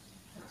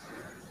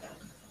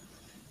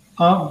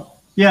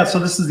 Yeah, so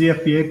this is the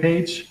FBA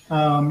page.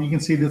 You can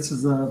see this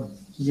is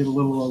you get a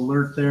little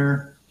alert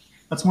there.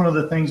 That's one of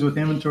the things with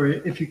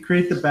inventory. If you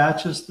create the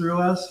batches through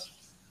us,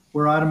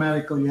 we're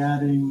automatically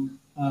adding,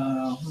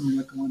 let me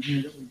look at one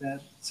here that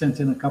we've sent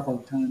in a couple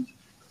of times.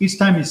 Each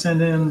time you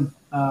send in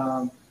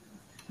the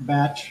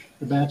batch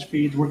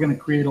feeds, we're going to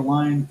create a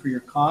line for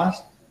your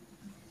cost.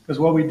 because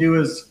what we do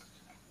is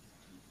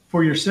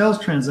for your sales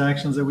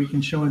transactions that we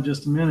can show in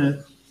just a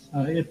minute,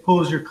 it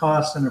pulls your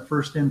costs in a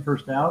first in,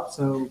 first out.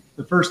 So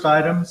the first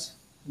items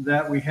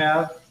that we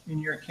have in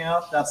your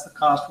account, that's the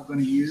cost we're going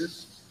to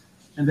use.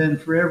 And then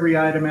for every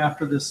item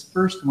after this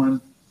first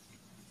one,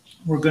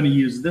 we're going to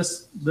use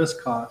this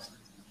cost.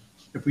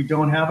 If we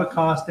don't have a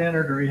cost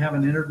entered or you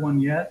haven't entered one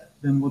yet,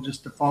 then we'll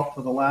just default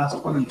to the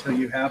last one until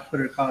you have put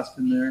a cost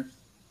in there.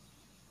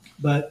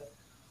 But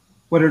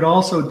what it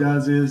also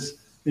does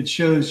is it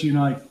shows you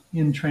like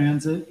in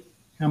transit,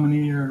 how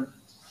many are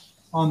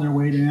on their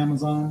way to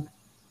Amazon.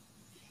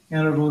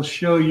 And it'll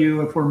show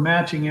you if we're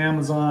matching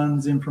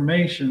Amazon's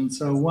information.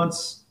 So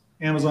once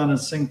Amazon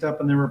is synced up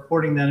and they're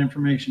reporting that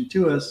information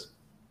to us,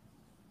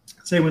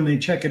 say when they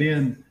check it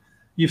in,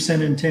 you've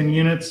sent in 10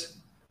 units,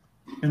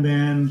 and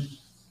then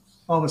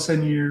all of a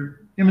sudden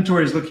your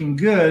inventory is looking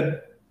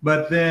good,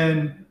 but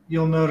then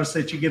you'll notice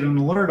that you get an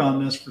alert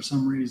on this for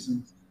some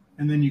reason.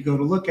 And then you go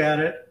to look at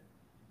it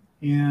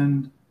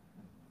and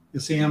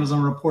you'll see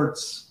Amazon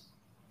reports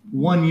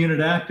 1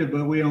 unit active,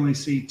 but we only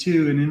see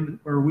 2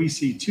 we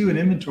see 2 in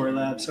Inventory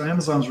Lab. So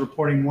Amazon's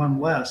reporting 1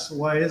 less. So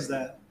why is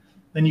that?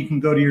 Then you can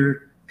go to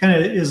your, kind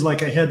of is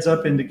like a heads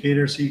up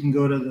indicator. So you can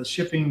go to the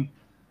shipping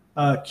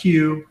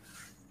queue,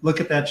 look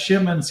at that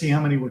shipment and see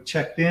how many were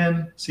checked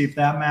in, see if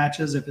that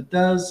matches. If it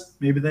does,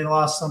 maybe they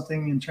lost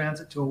something in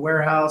transit to a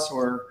warehouse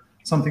or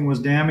something was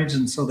damaged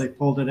and so they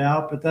pulled it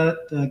out. But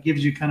that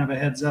gives you kind of a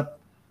heads up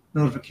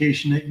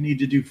notification that you need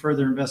to do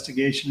further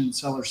investigation in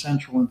Seller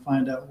Central and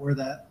find out where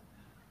that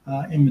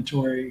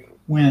inventory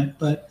went.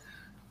 But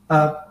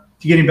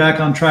getting back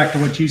on track to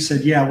what you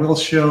said, yeah, we'll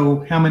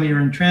show how many are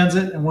in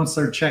transit, and once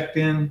they're checked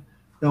in,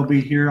 they'll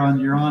be here on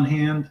your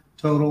on-hand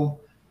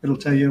total. It'll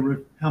tell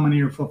you how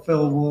many are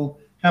fulfillable,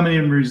 how many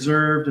are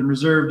reserved, and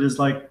reserved is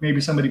like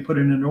maybe somebody put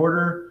in an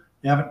order,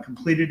 they haven't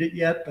completed it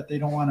yet, but they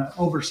don't want to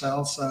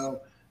oversell,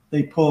 so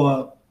they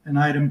pull an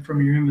item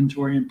from your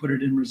inventory and put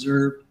it in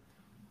reserved.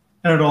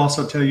 And it'll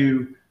also tell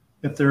you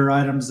if there are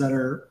items that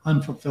are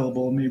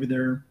unfulfillable, maybe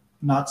they're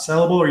not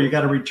sellable or you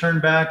got to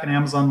return back and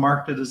Amazon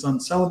marked it as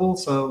unsellable.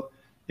 So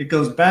it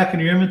goes back in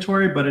your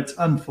inventory, but it's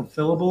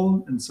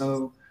unfulfillable. And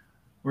so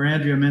where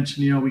Andrea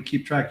mentioned, we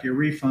keep track of your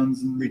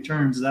refunds and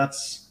returns,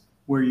 that's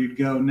where you'd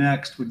go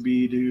next, would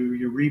be to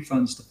your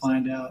refunds to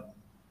find out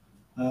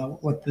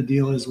what the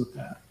deal is with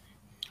that.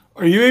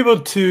 Are you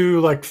able to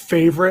like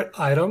favorite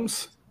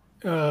items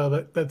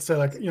that say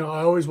like, I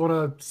always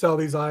want to sell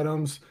these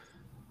items.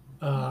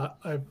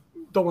 I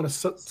don't want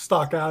to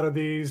stock out of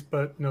these,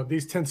 but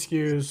these 10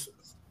 SKUs,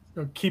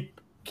 keep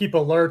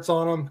alerts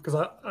on them because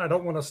I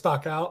don't want to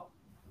stock out.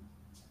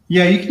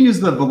 Yeah, you can use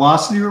the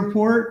velocity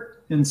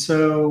report. And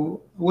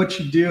so what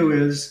you do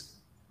is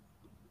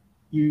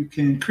you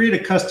can create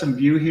a custom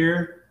view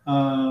here.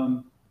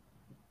 Let's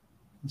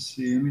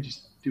see, let me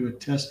just do a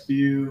test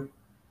view.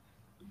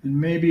 And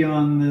maybe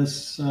on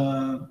this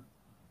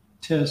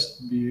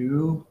test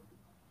view,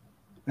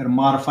 got to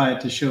modify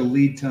it to show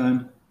lead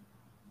time.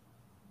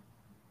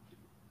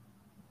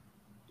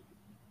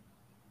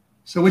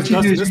 So what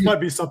you do is this might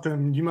be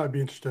something you might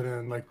be interested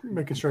in, like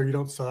making sure you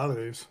don't sell out of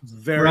these.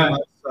 Very much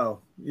so.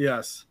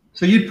 Yes.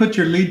 So you'd put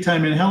your lead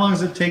time in. How long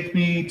does it take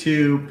me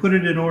to put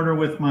it in order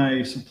with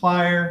my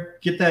supplier,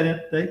 get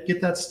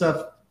that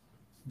stuff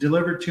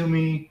delivered to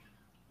me?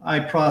 I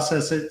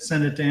process it,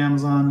 send it to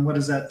Amazon. What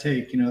does that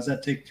take? Does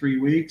that take 3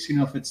 weeks?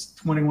 If it's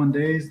 21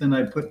 days, then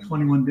I put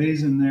 21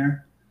 days in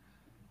there.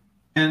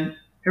 And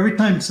every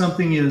time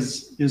something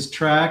is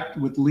tracked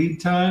with lead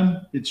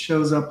time, it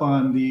shows up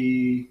on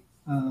the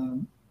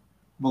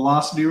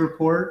velocity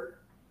report.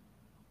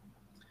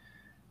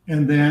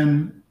 And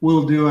then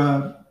we'll do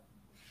a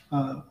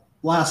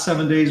last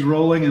 7 days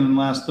rolling, and then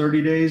last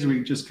 30 days,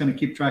 we just kind of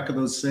keep track of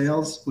those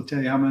sales. We'll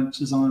tell you how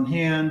much is on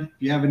hand, if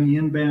you have any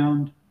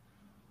inbound.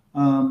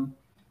 And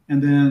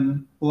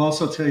then we'll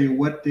also tell you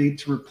what date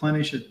to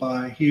replenish it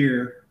by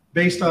here.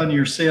 Based on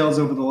your sales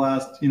over the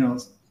last,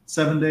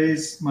 7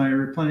 days, my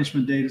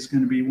replenishment date is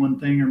going to be one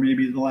thing, or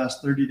maybe the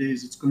last 30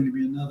 days, it's going to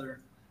be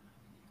another.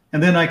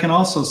 And then I can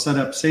also set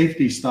up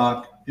safety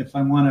stock. If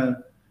I want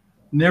to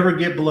never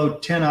get below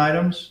 10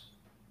 items,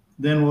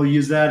 then we'll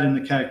use that in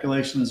the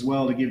calculation as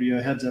well to give you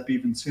a heads up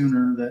even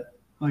sooner that,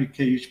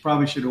 okay, you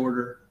probably should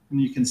order, and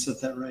you can set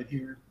that right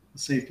here, the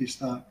safety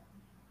stock.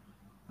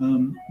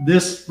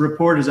 This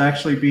report is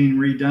actually being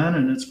redone,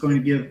 and it's going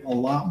to give a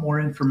lot more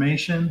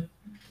information,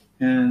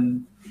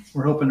 and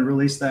we're hoping to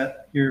release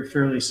that here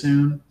fairly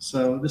soon.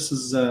 So this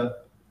is a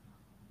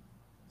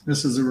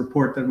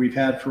report that we've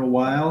had for a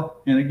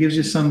while, and it gives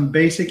you some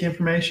basic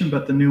information,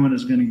 but the new one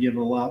is going to give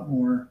a lot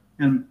more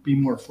and be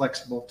more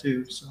flexible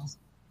too. So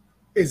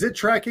is it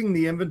tracking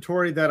the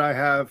inventory that I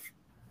have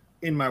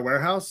in my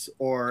warehouse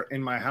or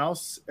in my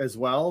house as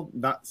well?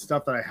 Not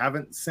stuff that I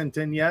haven't sent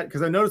in yet?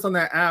 Because I noticed on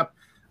that app,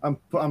 I'm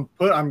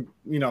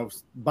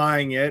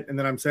buying it, and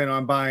then I'm saying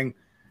I'm buying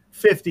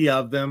 50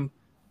 of them.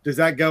 Does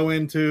that go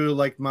into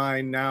like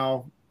my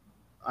now,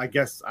 I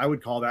guess I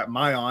would call that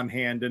my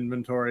on-hand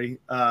inventory,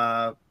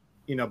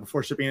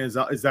 before shipping? Is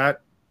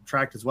that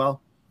tracked as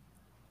well?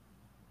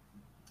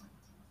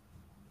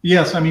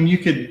 Yes, I mean, you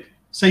could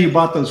say you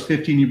bought those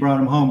 50 and you brought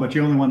them home, but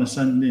you only want to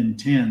send in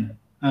 10.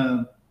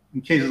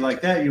 In cases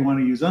like that, you want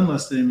to use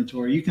unlisted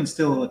inventory. You can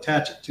still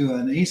attach it to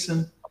an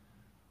ASIN,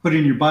 put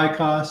in your buy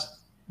cost,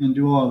 and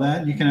do all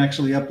that. You can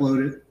actually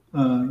upload it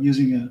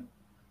using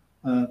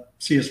a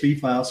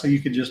CSV file. So you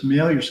could just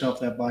mail yourself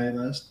that buy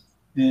list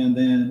and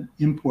then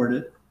import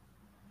it,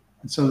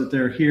 and so that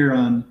they're here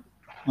on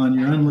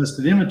your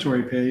unlisted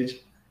inventory page.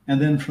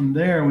 And then from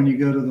there, when you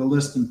go to the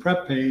list and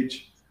prep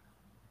page,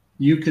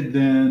 you could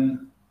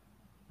then,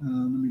 let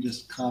me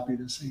just copy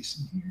this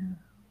ASIN here.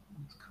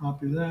 Let's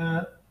copy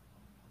that.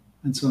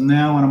 And so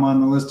now when I'm on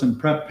the list and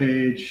prep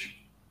page,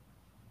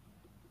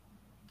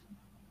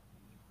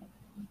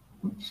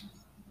 oops,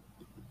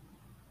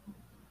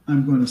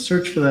 I'm going to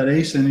search for that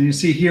ASIN. And you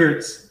see here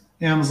it's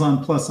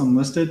Amazon plus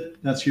unlisted.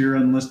 That's your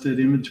unlisted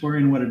inventory.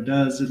 And what it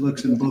does, it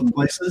looks in both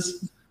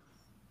places.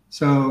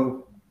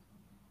 So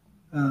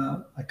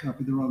I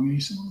copied the wrong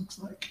ASIN, it looks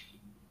like.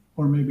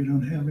 Or maybe I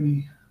don't have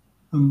any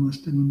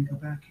unlisted. Let me go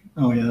back.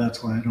 Oh, yeah,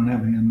 that's why I don't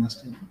have any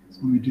unlisted. So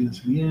let me do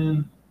this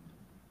again.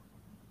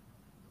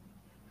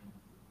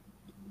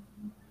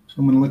 So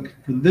I'm going to look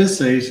for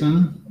this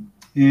ASIN,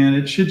 and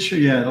it should show,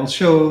 yeah, it'll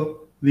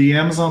show the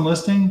Amazon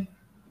listing,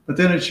 but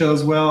then it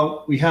shows,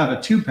 well, we have a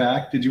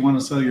 2-pack. Did you want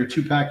to sell your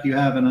 2-pack you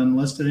have in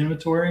unlisted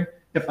inventory?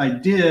 If I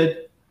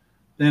did,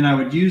 then I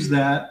would use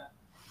that.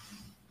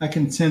 I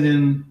can send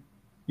in,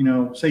 you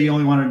know, say you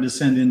only wanted to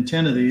send in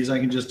 10 of these, I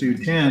can just do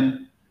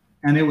 10,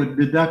 and it would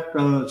deduct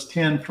those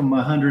 10 from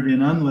 100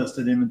 in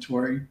unlisted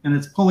inventory. And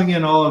it's pulling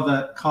in all of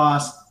that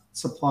cost,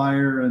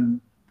 supplier,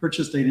 and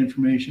purchase date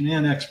information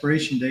and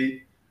expiration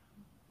date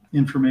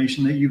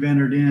information that you've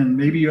entered in.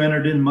 Maybe you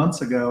entered in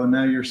months ago, and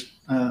now you're,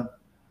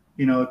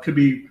 you know, it could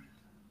be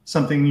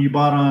something you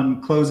bought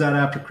on closeout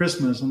after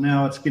Christmas, and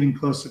now it's getting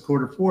close to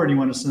Q4 and you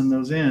want to send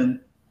those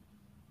in.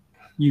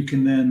 You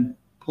can then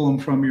pull them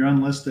from your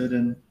unlisted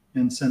and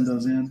send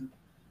those in.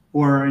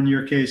 Or in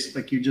your case,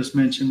 like you just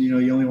mentioned, you know,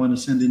 you only want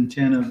to send in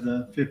 10 of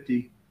the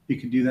 50.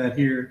 You could do that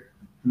here,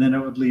 and then it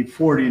would leave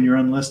 40 in your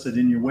unlisted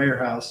in your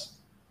warehouse.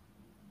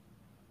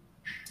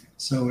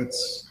 So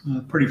it's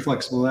pretty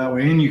flexible that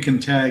way. And you can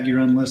tag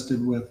your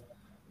unlisted with,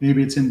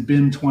 maybe it's in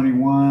bin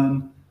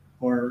 21,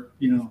 or,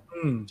 you know,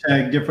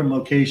 tag different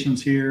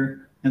locations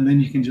here. And then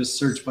you can just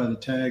search by the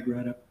tag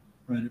right up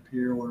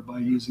here, or by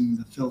using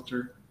the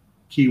filter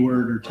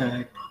keyword or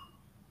tag.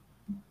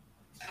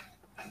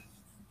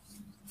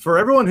 For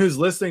everyone who's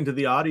listening to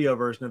the audio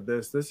version of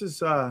this, this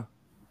is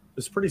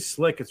it's pretty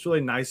slick. It's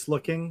really nice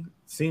looking.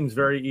 Seems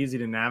very easy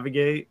to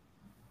navigate.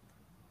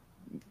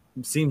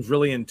 Seems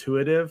really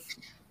intuitive.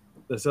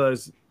 So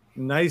it's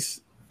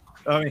nice.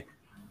 I mean,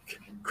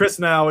 Chris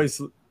and I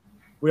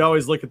we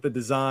always look at the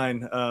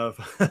design of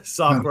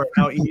software,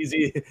 how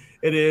easy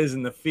it is,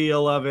 and the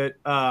feel of it.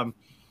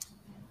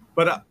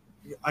 But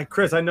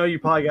Chris, I know you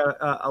probably got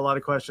a lot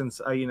of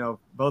questions. You know,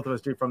 both of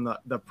us do, from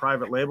the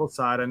private label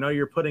side. I know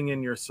you're putting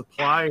in your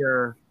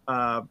supplier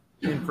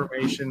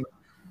information.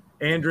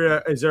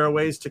 Andrea, is there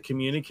ways to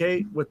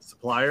communicate with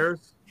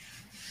suppliers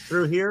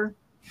through here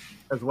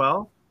as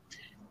well?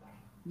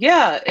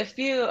 Yeah, if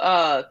you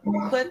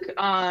click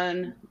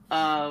on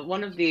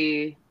one of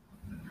the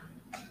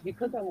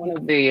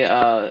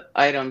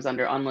items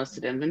under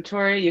unlisted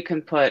inventory, you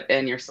can put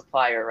in your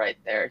supplier right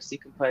there. So you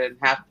can put in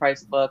half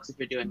price books if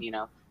you're doing, you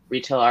know,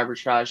 retail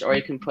arbitrage, or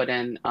you can put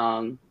in,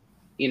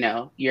 you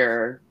know,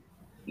 your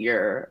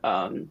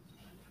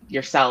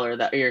seller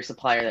or your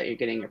supplier that you're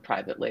getting your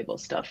private label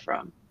stuff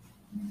from.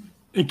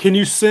 And can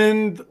you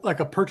send like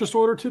a purchase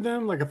order to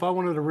them? Like if I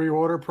wanted to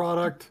reorder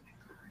product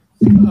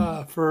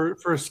for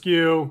a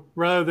SKU,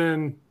 rather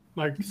than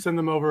like send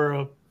them over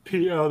a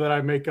PO that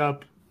I make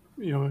up,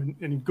 you know,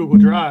 in Google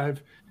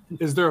Drive,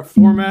 is there a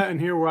format in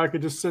here where I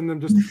could just send them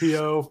just a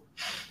PO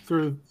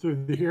through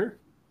here?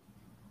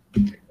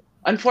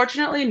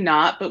 Unfortunately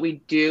not, but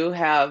we do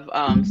have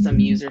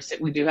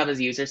we do have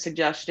a user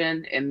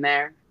suggestion in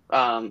there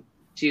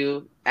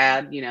to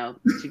add, you know,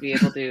 to be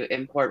able to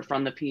import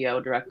from the PO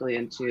directly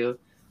into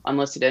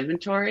unlisted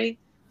inventory.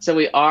 So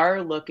we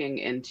are looking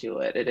into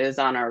it. It is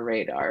on our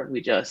radar.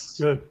 We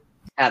just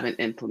haven't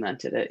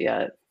implemented it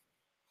yet.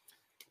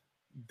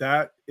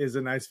 That is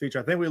a nice feature.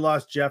 I think we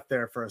lost Jeff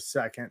there for a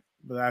second,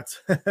 but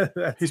that's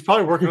he's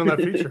probably working on that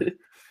feature.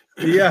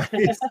 Yeah,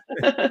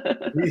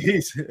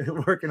 he's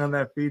working on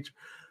that feature.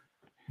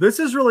 This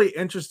is really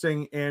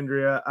interesting,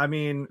 Andrea. I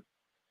mean,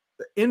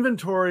 the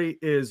inventory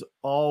is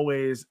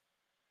always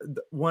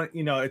one,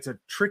 you know, it's a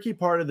tricky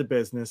part of the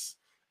business.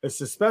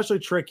 It's especially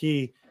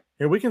tricky.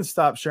 Here, we can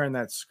stop sharing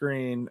that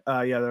screen.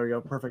 Yeah, there we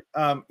go. Perfect.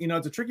 You know,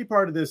 it's a tricky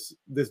part of this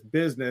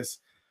business.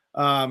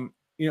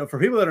 You know, for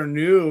people that are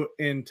new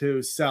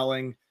into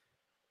selling,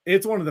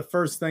 it's one of the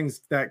first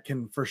things that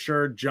can for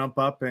sure jump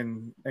up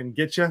and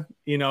get you.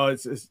 You know,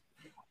 it's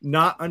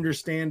not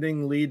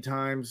understanding lead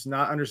times,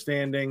 not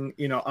understanding,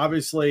 you know,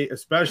 obviously,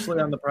 especially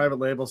on the private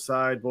label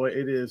side, boy,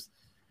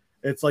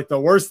 it's like the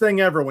worst thing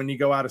ever when you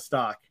go out of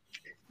stock.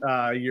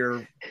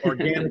 your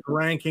organic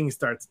ranking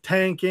starts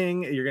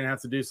tanking. You're going to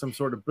have to do some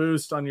sort of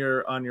boost on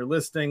your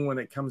listing when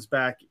it comes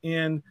back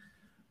in.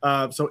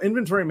 So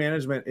inventory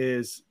management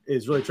is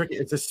really tricky.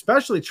 It's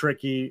especially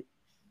tricky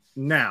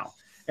now,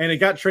 and it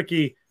got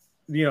tricky,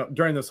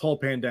 during this whole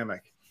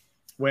pandemic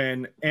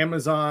when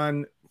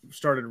Amazon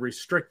started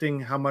restricting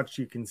how much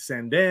you can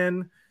send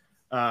in.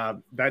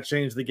 That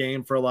changed the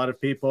game for a lot of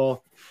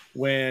people.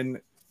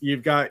 When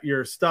you've got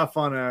your stuff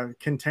on a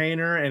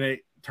container and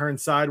it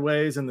turns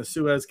sideways in the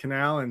Suez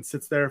Canal and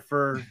sits there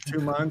for 2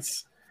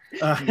 months,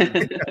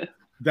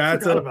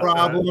 that's a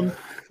problem.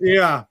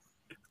 That.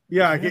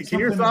 Yeah. Can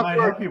your software might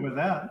help you with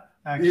that?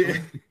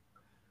 Actually,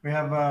 we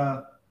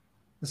have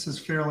this is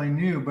fairly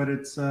new, but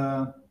it's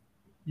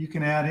you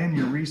can add in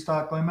your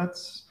restock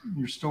limits,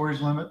 your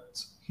storage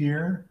limits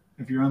here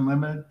if you're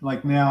unlimited.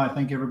 Like now, I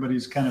think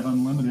everybody's kind of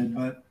unlimited,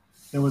 but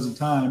there was a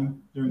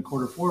time during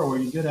Q4 where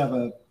you did have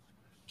a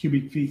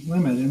cubic feet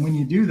limit, and when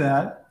you do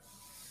that,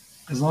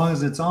 as long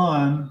as it's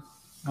on,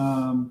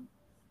 the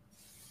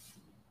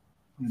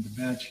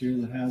batch here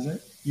that has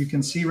it, you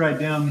can see right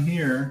down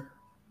here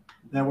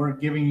that we're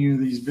giving you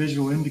these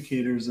visual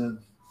indicators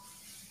of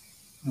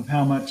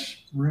how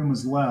much room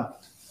is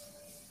left.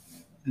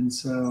 And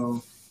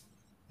so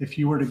if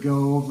you were to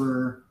go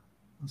over,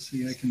 let's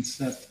see, let me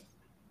set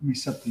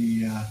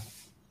the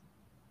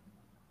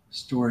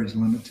storage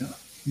limit to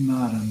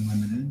not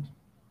unlimited.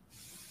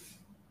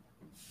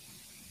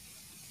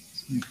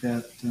 Let's make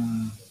that,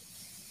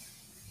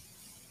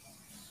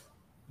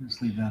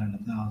 just leave that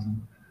at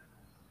 1,000.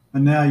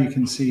 But now you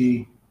can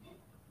see,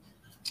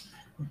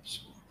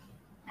 oops.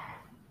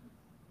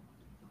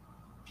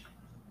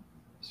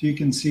 So you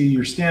can see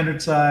your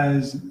standard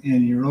size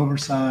and your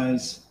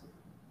oversize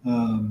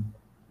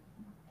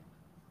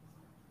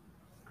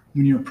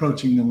when you're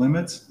approaching the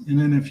limits. And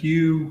then if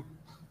you,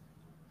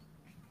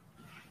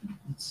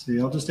 let's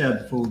see, I'll just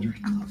add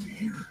Folgers coffee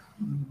here,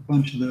 a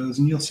bunch of those,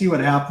 and you'll see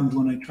what happens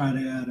when I try to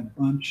add a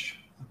bunch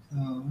of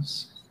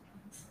those.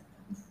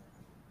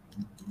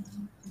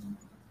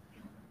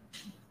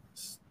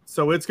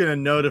 So it's going to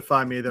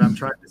notify me that I'm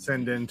trying to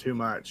send in too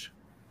much.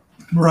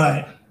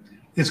 Right.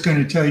 It's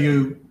going to tell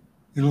you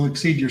it'll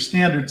exceed your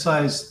standard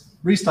size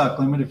restock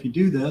limit if you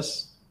do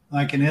this.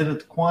 I can edit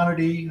the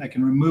quantity. I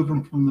can remove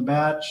them from the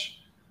batch.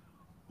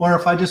 Or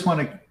if I just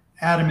want to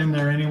add them in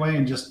there anyway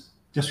and just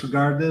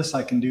disregard this,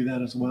 I can do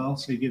that as well.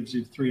 So it gives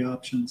you 3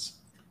 options.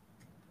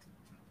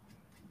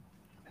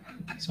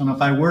 So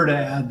if I were to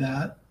add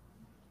that,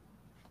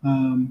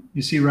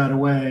 you see right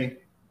away,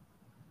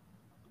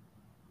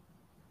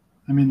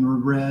 I'm in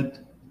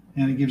red,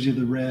 and it gives you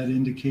the red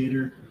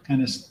indicator,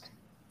 kind of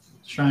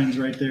shines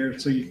right there.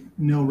 So you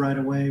know right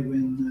away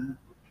when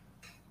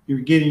you're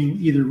getting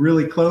either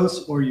really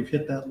close or you've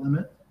hit that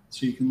limit.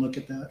 So you can look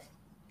at that.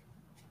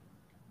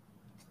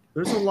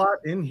 There's a lot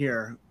in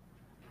here.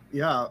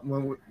 Yeah.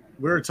 When we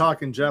were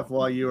talking, Jeff,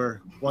 while you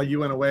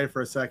went away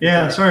for a second.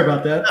 Yeah. Sorry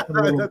about that. A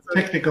little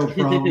technical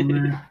problem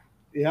there.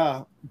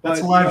 Yeah. That's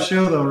a live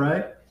show though,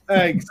 right?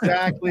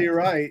 Exactly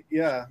right.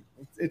 Yeah.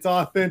 It's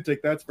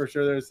authentic. That's for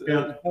sure. There's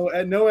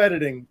no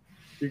editing.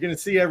 You're going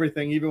to see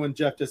everything, even when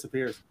Jeff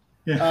disappears.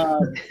 Yeah.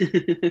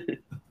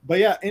 But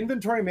yeah,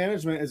 inventory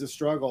management is a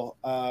struggle.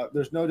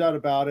 There's no doubt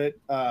about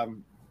it.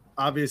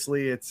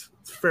 Obviously, it's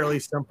fairly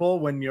simple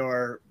when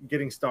you're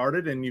getting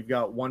started and you've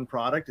got one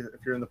product. If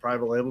you're in the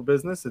private label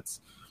business,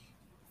 it's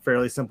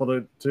fairly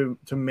simple to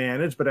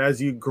manage. But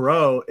as you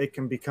grow, it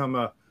can become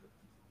a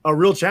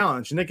real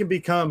challenge, and it can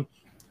become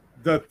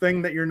the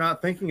thing that you're not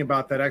thinking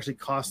about that actually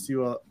costs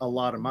you a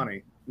lot of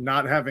money.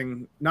 Not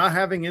having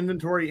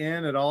inventory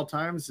in at all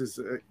times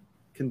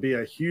can be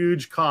a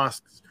huge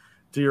cost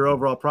to your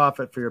overall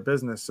profit for your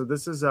business. So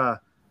this is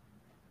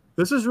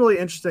really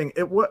interesting.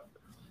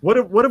 What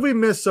have we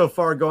missed so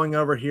far going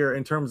over here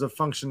in terms of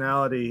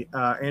functionality?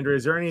 Andrea,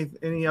 is there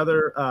any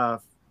other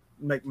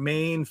like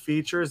main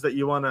features that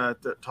you want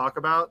to talk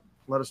about?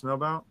 Let us know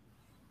about.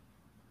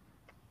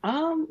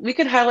 We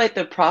could highlight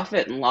the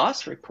profit and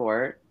loss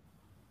report.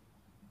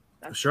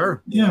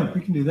 Sure. Yeah,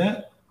 we can do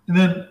that. And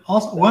then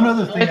also one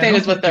other thing.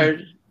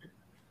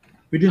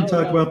 We didn't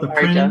talk about the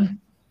printing.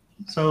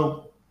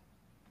 So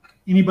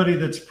anybody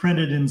that's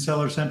printed in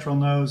Seller Central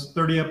knows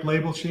 30-up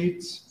label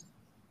sheets.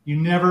 You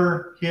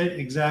never hit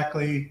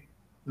exactly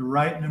the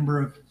right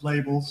number of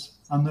labels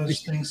on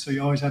those things, so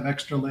you always have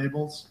extra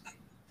labels.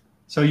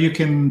 So you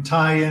can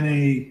tie in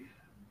a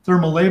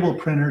thermal label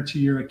printer to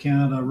your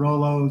account, a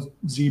Rollo,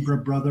 Zebra,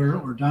 Brother,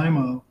 or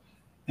Dymo.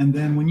 And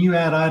then when you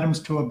add items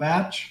to a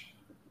batch,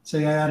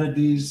 say I added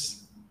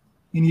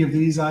any of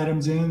these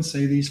items in,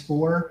 say these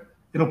 4,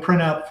 it'll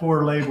print out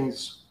 4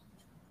 labels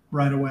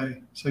right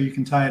away. So you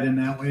can tie it in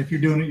that way. If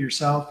you're doing it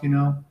yourself,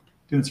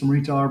 doing some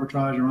retail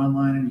arbitrage or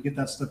online and you get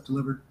that stuff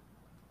delivered,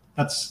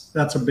 that's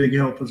a big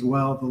help as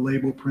well, the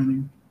label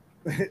printing.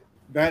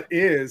 That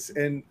is,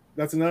 and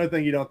that's another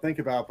thing you don't think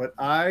about, but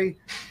I'm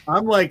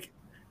like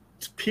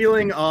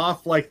peeling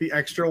off like the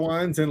extra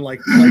ones and like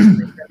placing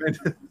them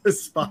into the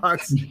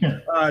spots,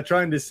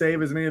 trying to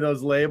save as many of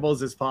those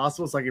labels as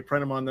possible so I can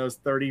print them on those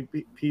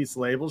 30-piece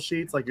label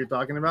sheets like you're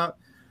talking about.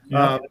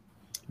 Yeah.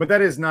 But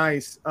that is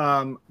nice.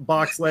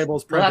 Box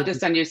labels. We'll have printed- to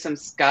send you some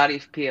Scotty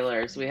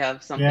peelers. We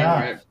have something Yeah.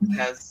 where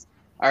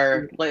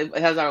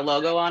it has our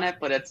logo on it,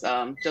 but it's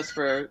just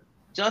for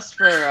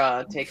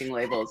taking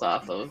labels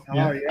off of Oh,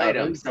 yeah, there you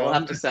items. So we'll go.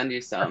 have to send you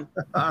some.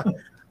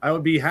 I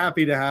would be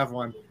happy to have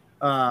one.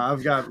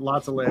 I've got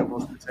lots of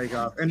labels to take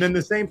off. And then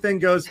the same thing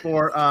goes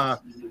for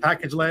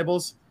package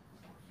labels.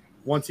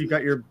 Once you've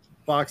got your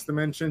box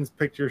dimensions,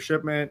 picked your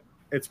shipment,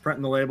 it's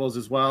printing the labels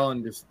as well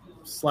and just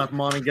slap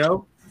them on and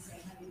go.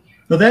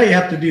 So that you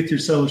have to do through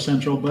Seller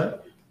Central,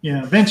 but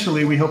yeah,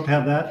 eventually we hope to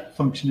have that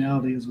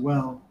functionality as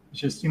well. It's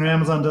just,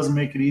 Amazon doesn't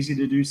make it easy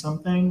to do some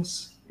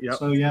things. Yep.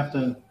 So you have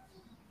to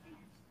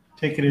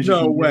take it as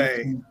No you way.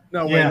 can.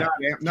 No Yeah.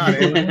 way. Not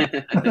Amazon.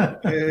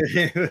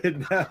 It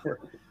would never.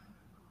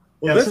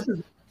 Well, Yeah,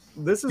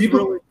 this is people-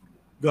 really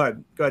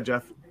good. Go ahead,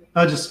 Jeff.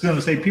 I was just going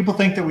to say, people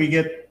think that we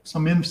get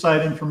some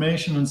inside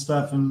information and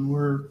stuff, and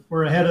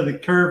we're ahead of the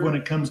curve when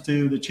it comes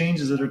to the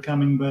changes that are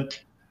coming. But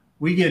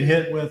we get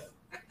hit with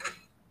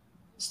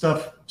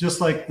stuff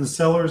just like the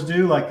sellers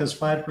do, like this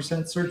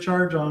 5%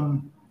 surcharge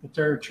on that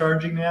they're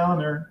charging now,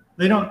 and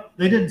they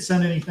didn't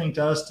send anything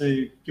to us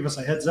to give us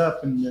a heads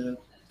up and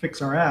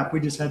fix our app.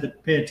 We just had to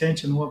pay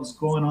attention to what was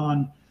going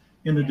on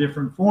in the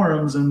different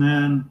forums, and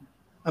then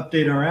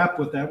update our app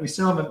with that. We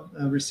still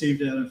haven't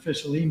received an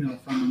official email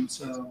from them,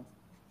 so.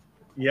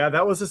 Yeah,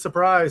 that was a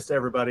surprise to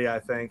everybody, I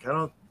think. I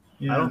don't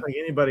Yeah. think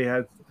anybody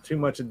had too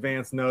much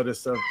advance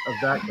notice of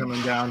that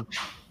coming down.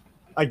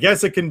 I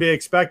guess it can be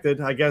expected.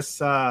 I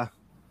guess,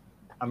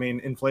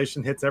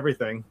 inflation hits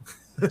everything.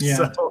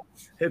 Yeah. So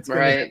it's going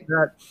Right. to hit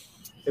that.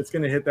 It's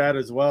going to hit that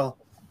as well.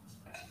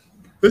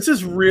 This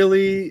is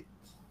really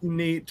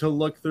neat to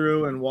look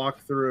through and walk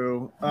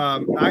through. I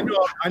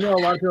know a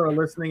lot of people are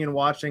listening and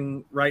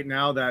watching right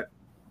now that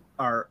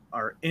are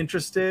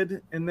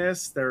interested in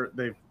this.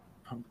 They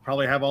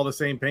probably have all the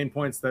same pain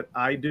points that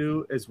I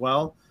do as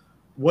well.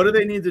 What do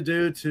they need to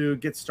do to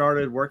get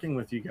started working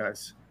with you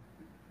guys?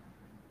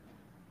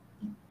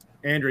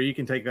 Andrew, you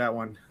can take that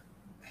one.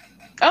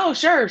 Oh,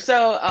 sure.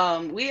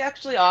 So we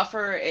actually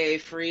offer a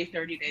free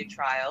 30-day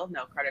trial,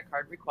 no credit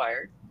card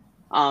required.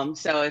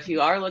 So if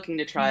you are looking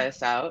to try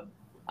us out,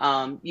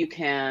 you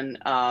can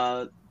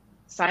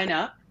sign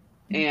up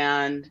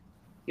and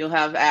you'll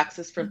have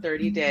access for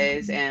 30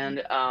 days.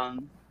 And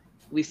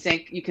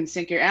you can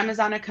sync your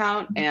Amazon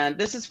account. And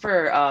this is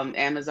for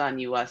Amazon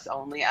US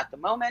only at the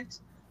moment.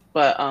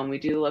 But we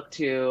do look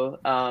to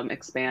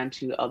expand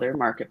to other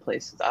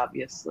marketplaces,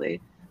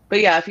 obviously. But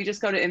yeah, if you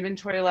just go to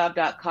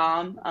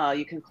inventorylab.com,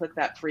 you can click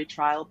that free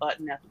trial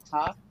button at the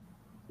top.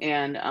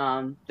 And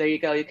there you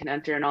go. You can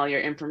enter in all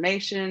your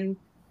information,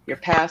 your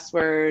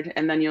password,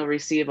 and then you'll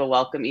receive a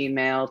welcome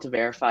email to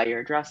verify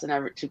your address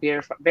and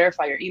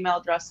verify your email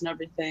address and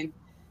everything.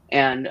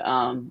 And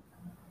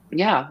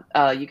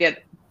you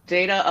get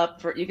data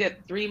you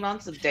get 3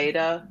 months of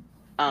data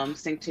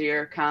synced to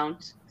your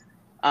account.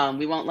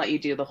 We won't let you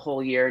do the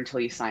whole year until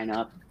you sign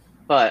up.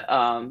 But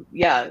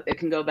it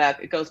can go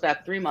back. It goes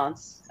back 3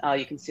 months.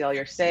 You can see all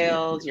your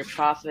sales, your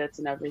profits,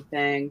 and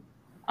everything.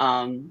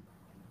 Sign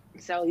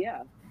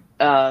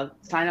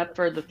up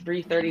for the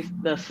free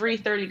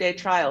 30-day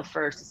trial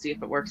first to see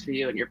if it works for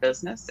you and your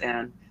business,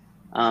 and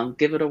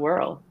give it a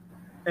whirl.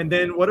 And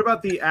then, what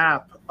about the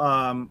app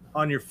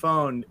on your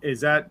phone?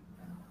 Is that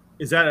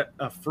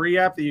a free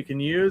app that you can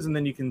use, and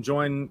then you can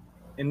join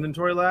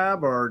Inventory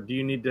Lab, or do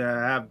you need to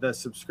have the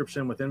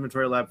subscription with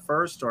Inventory Lab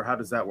first, or how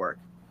does that work?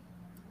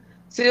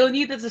 So you'll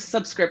need the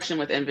subscription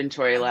with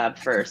Inventory Lab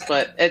first,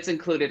 but it's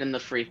included in the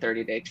free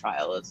 30-day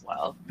trial as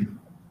well.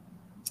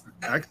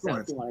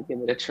 Excellent. So if you want to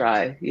give it a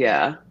try,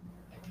 yeah.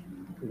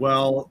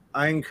 Well,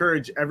 I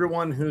encourage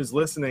everyone who's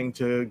listening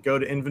to go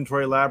to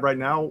Inventory Lab right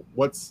now.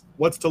 What's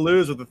to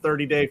lose with a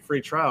 30-day free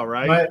trial,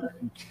 right?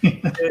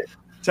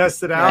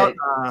 Test it out.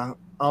 Right.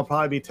 I'll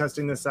probably be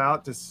testing this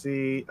out to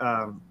see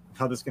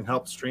how this can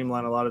help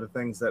streamline a lot of the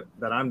things that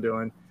I'm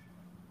doing.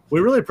 We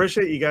really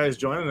appreciate you guys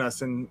joining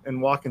us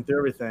and walking through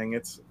everything.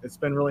 It's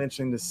been really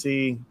interesting to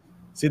see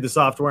the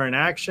software in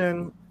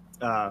action,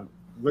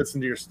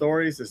 listen to your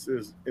stories.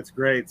 It's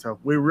great. So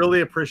we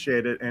really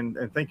appreciate it, and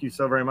thank you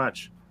so very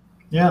much.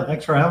 Yeah,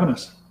 thanks for having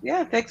us.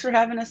 Yeah, thanks for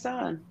having us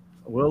on.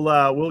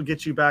 We'll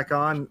get you back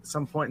on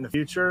some point in the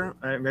future,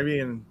 maybe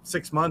in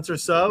 6 months or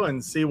so,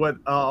 and see what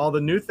all the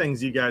new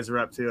things you guys are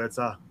up to. It's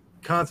a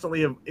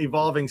constantly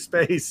evolving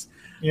space.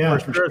 Yeah,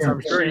 for sure. So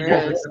I'm sure you Sure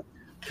guys is.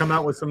 come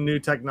out with some new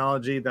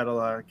technology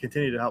that'll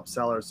continue to help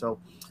sellers. So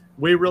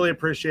we really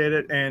appreciate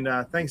it. And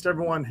thanks to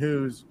everyone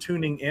who's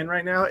tuning in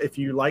right now. If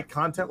you like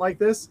content like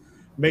this,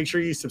 make sure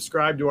you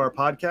subscribe to our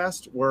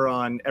podcast. We're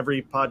on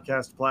every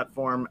podcast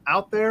platform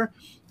out there.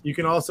 You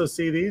can also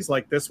see these,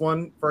 like this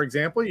one, for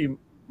example. You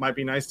might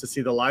be nice to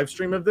see the live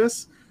stream of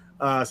this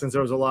since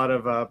there was a lot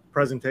of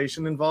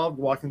presentation involved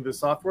walking through the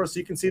software. So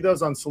you can see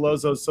those on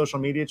Sellozo's social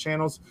media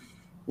channels,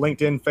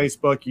 LinkedIn,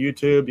 Facebook,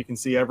 YouTube. You can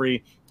see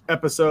every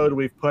episode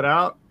we've put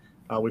out.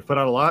 We've put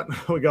out a lot.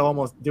 We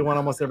do one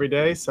almost every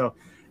day. So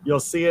you'll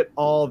see it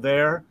all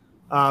there.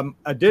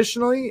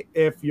 Additionally,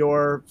 if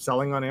you're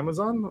selling on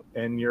Amazon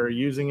and you're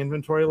using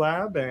Inventory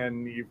Lab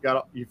and you've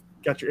got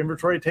your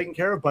inventory taken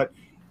care of, but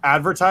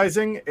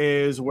advertising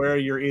is where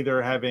you're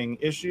either having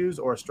issues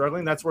or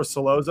struggling, that's where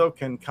Sellozo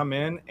can come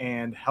in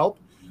and help.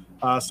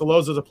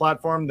 Sellozo is a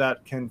platform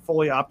that can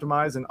fully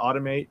optimize and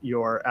automate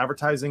your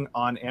advertising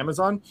on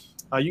Amazon.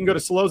 You can go to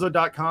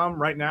Sellozo.com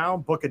right now,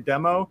 book a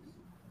demo.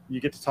 You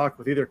get to talk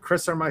with either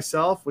Chris or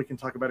myself. We can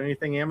talk about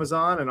anything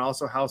Amazon and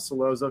also how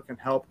Sellozo can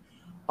help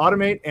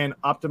automate and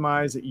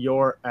optimize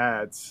your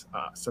ads.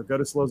 So go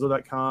to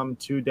Sellozo.com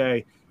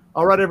today.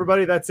 All right,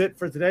 everybody, that's it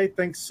for today.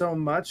 Thanks so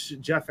much,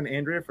 Jeff and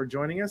Andrea, for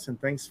joining us, and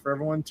thanks for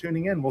everyone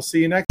tuning in. We'll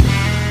see you next.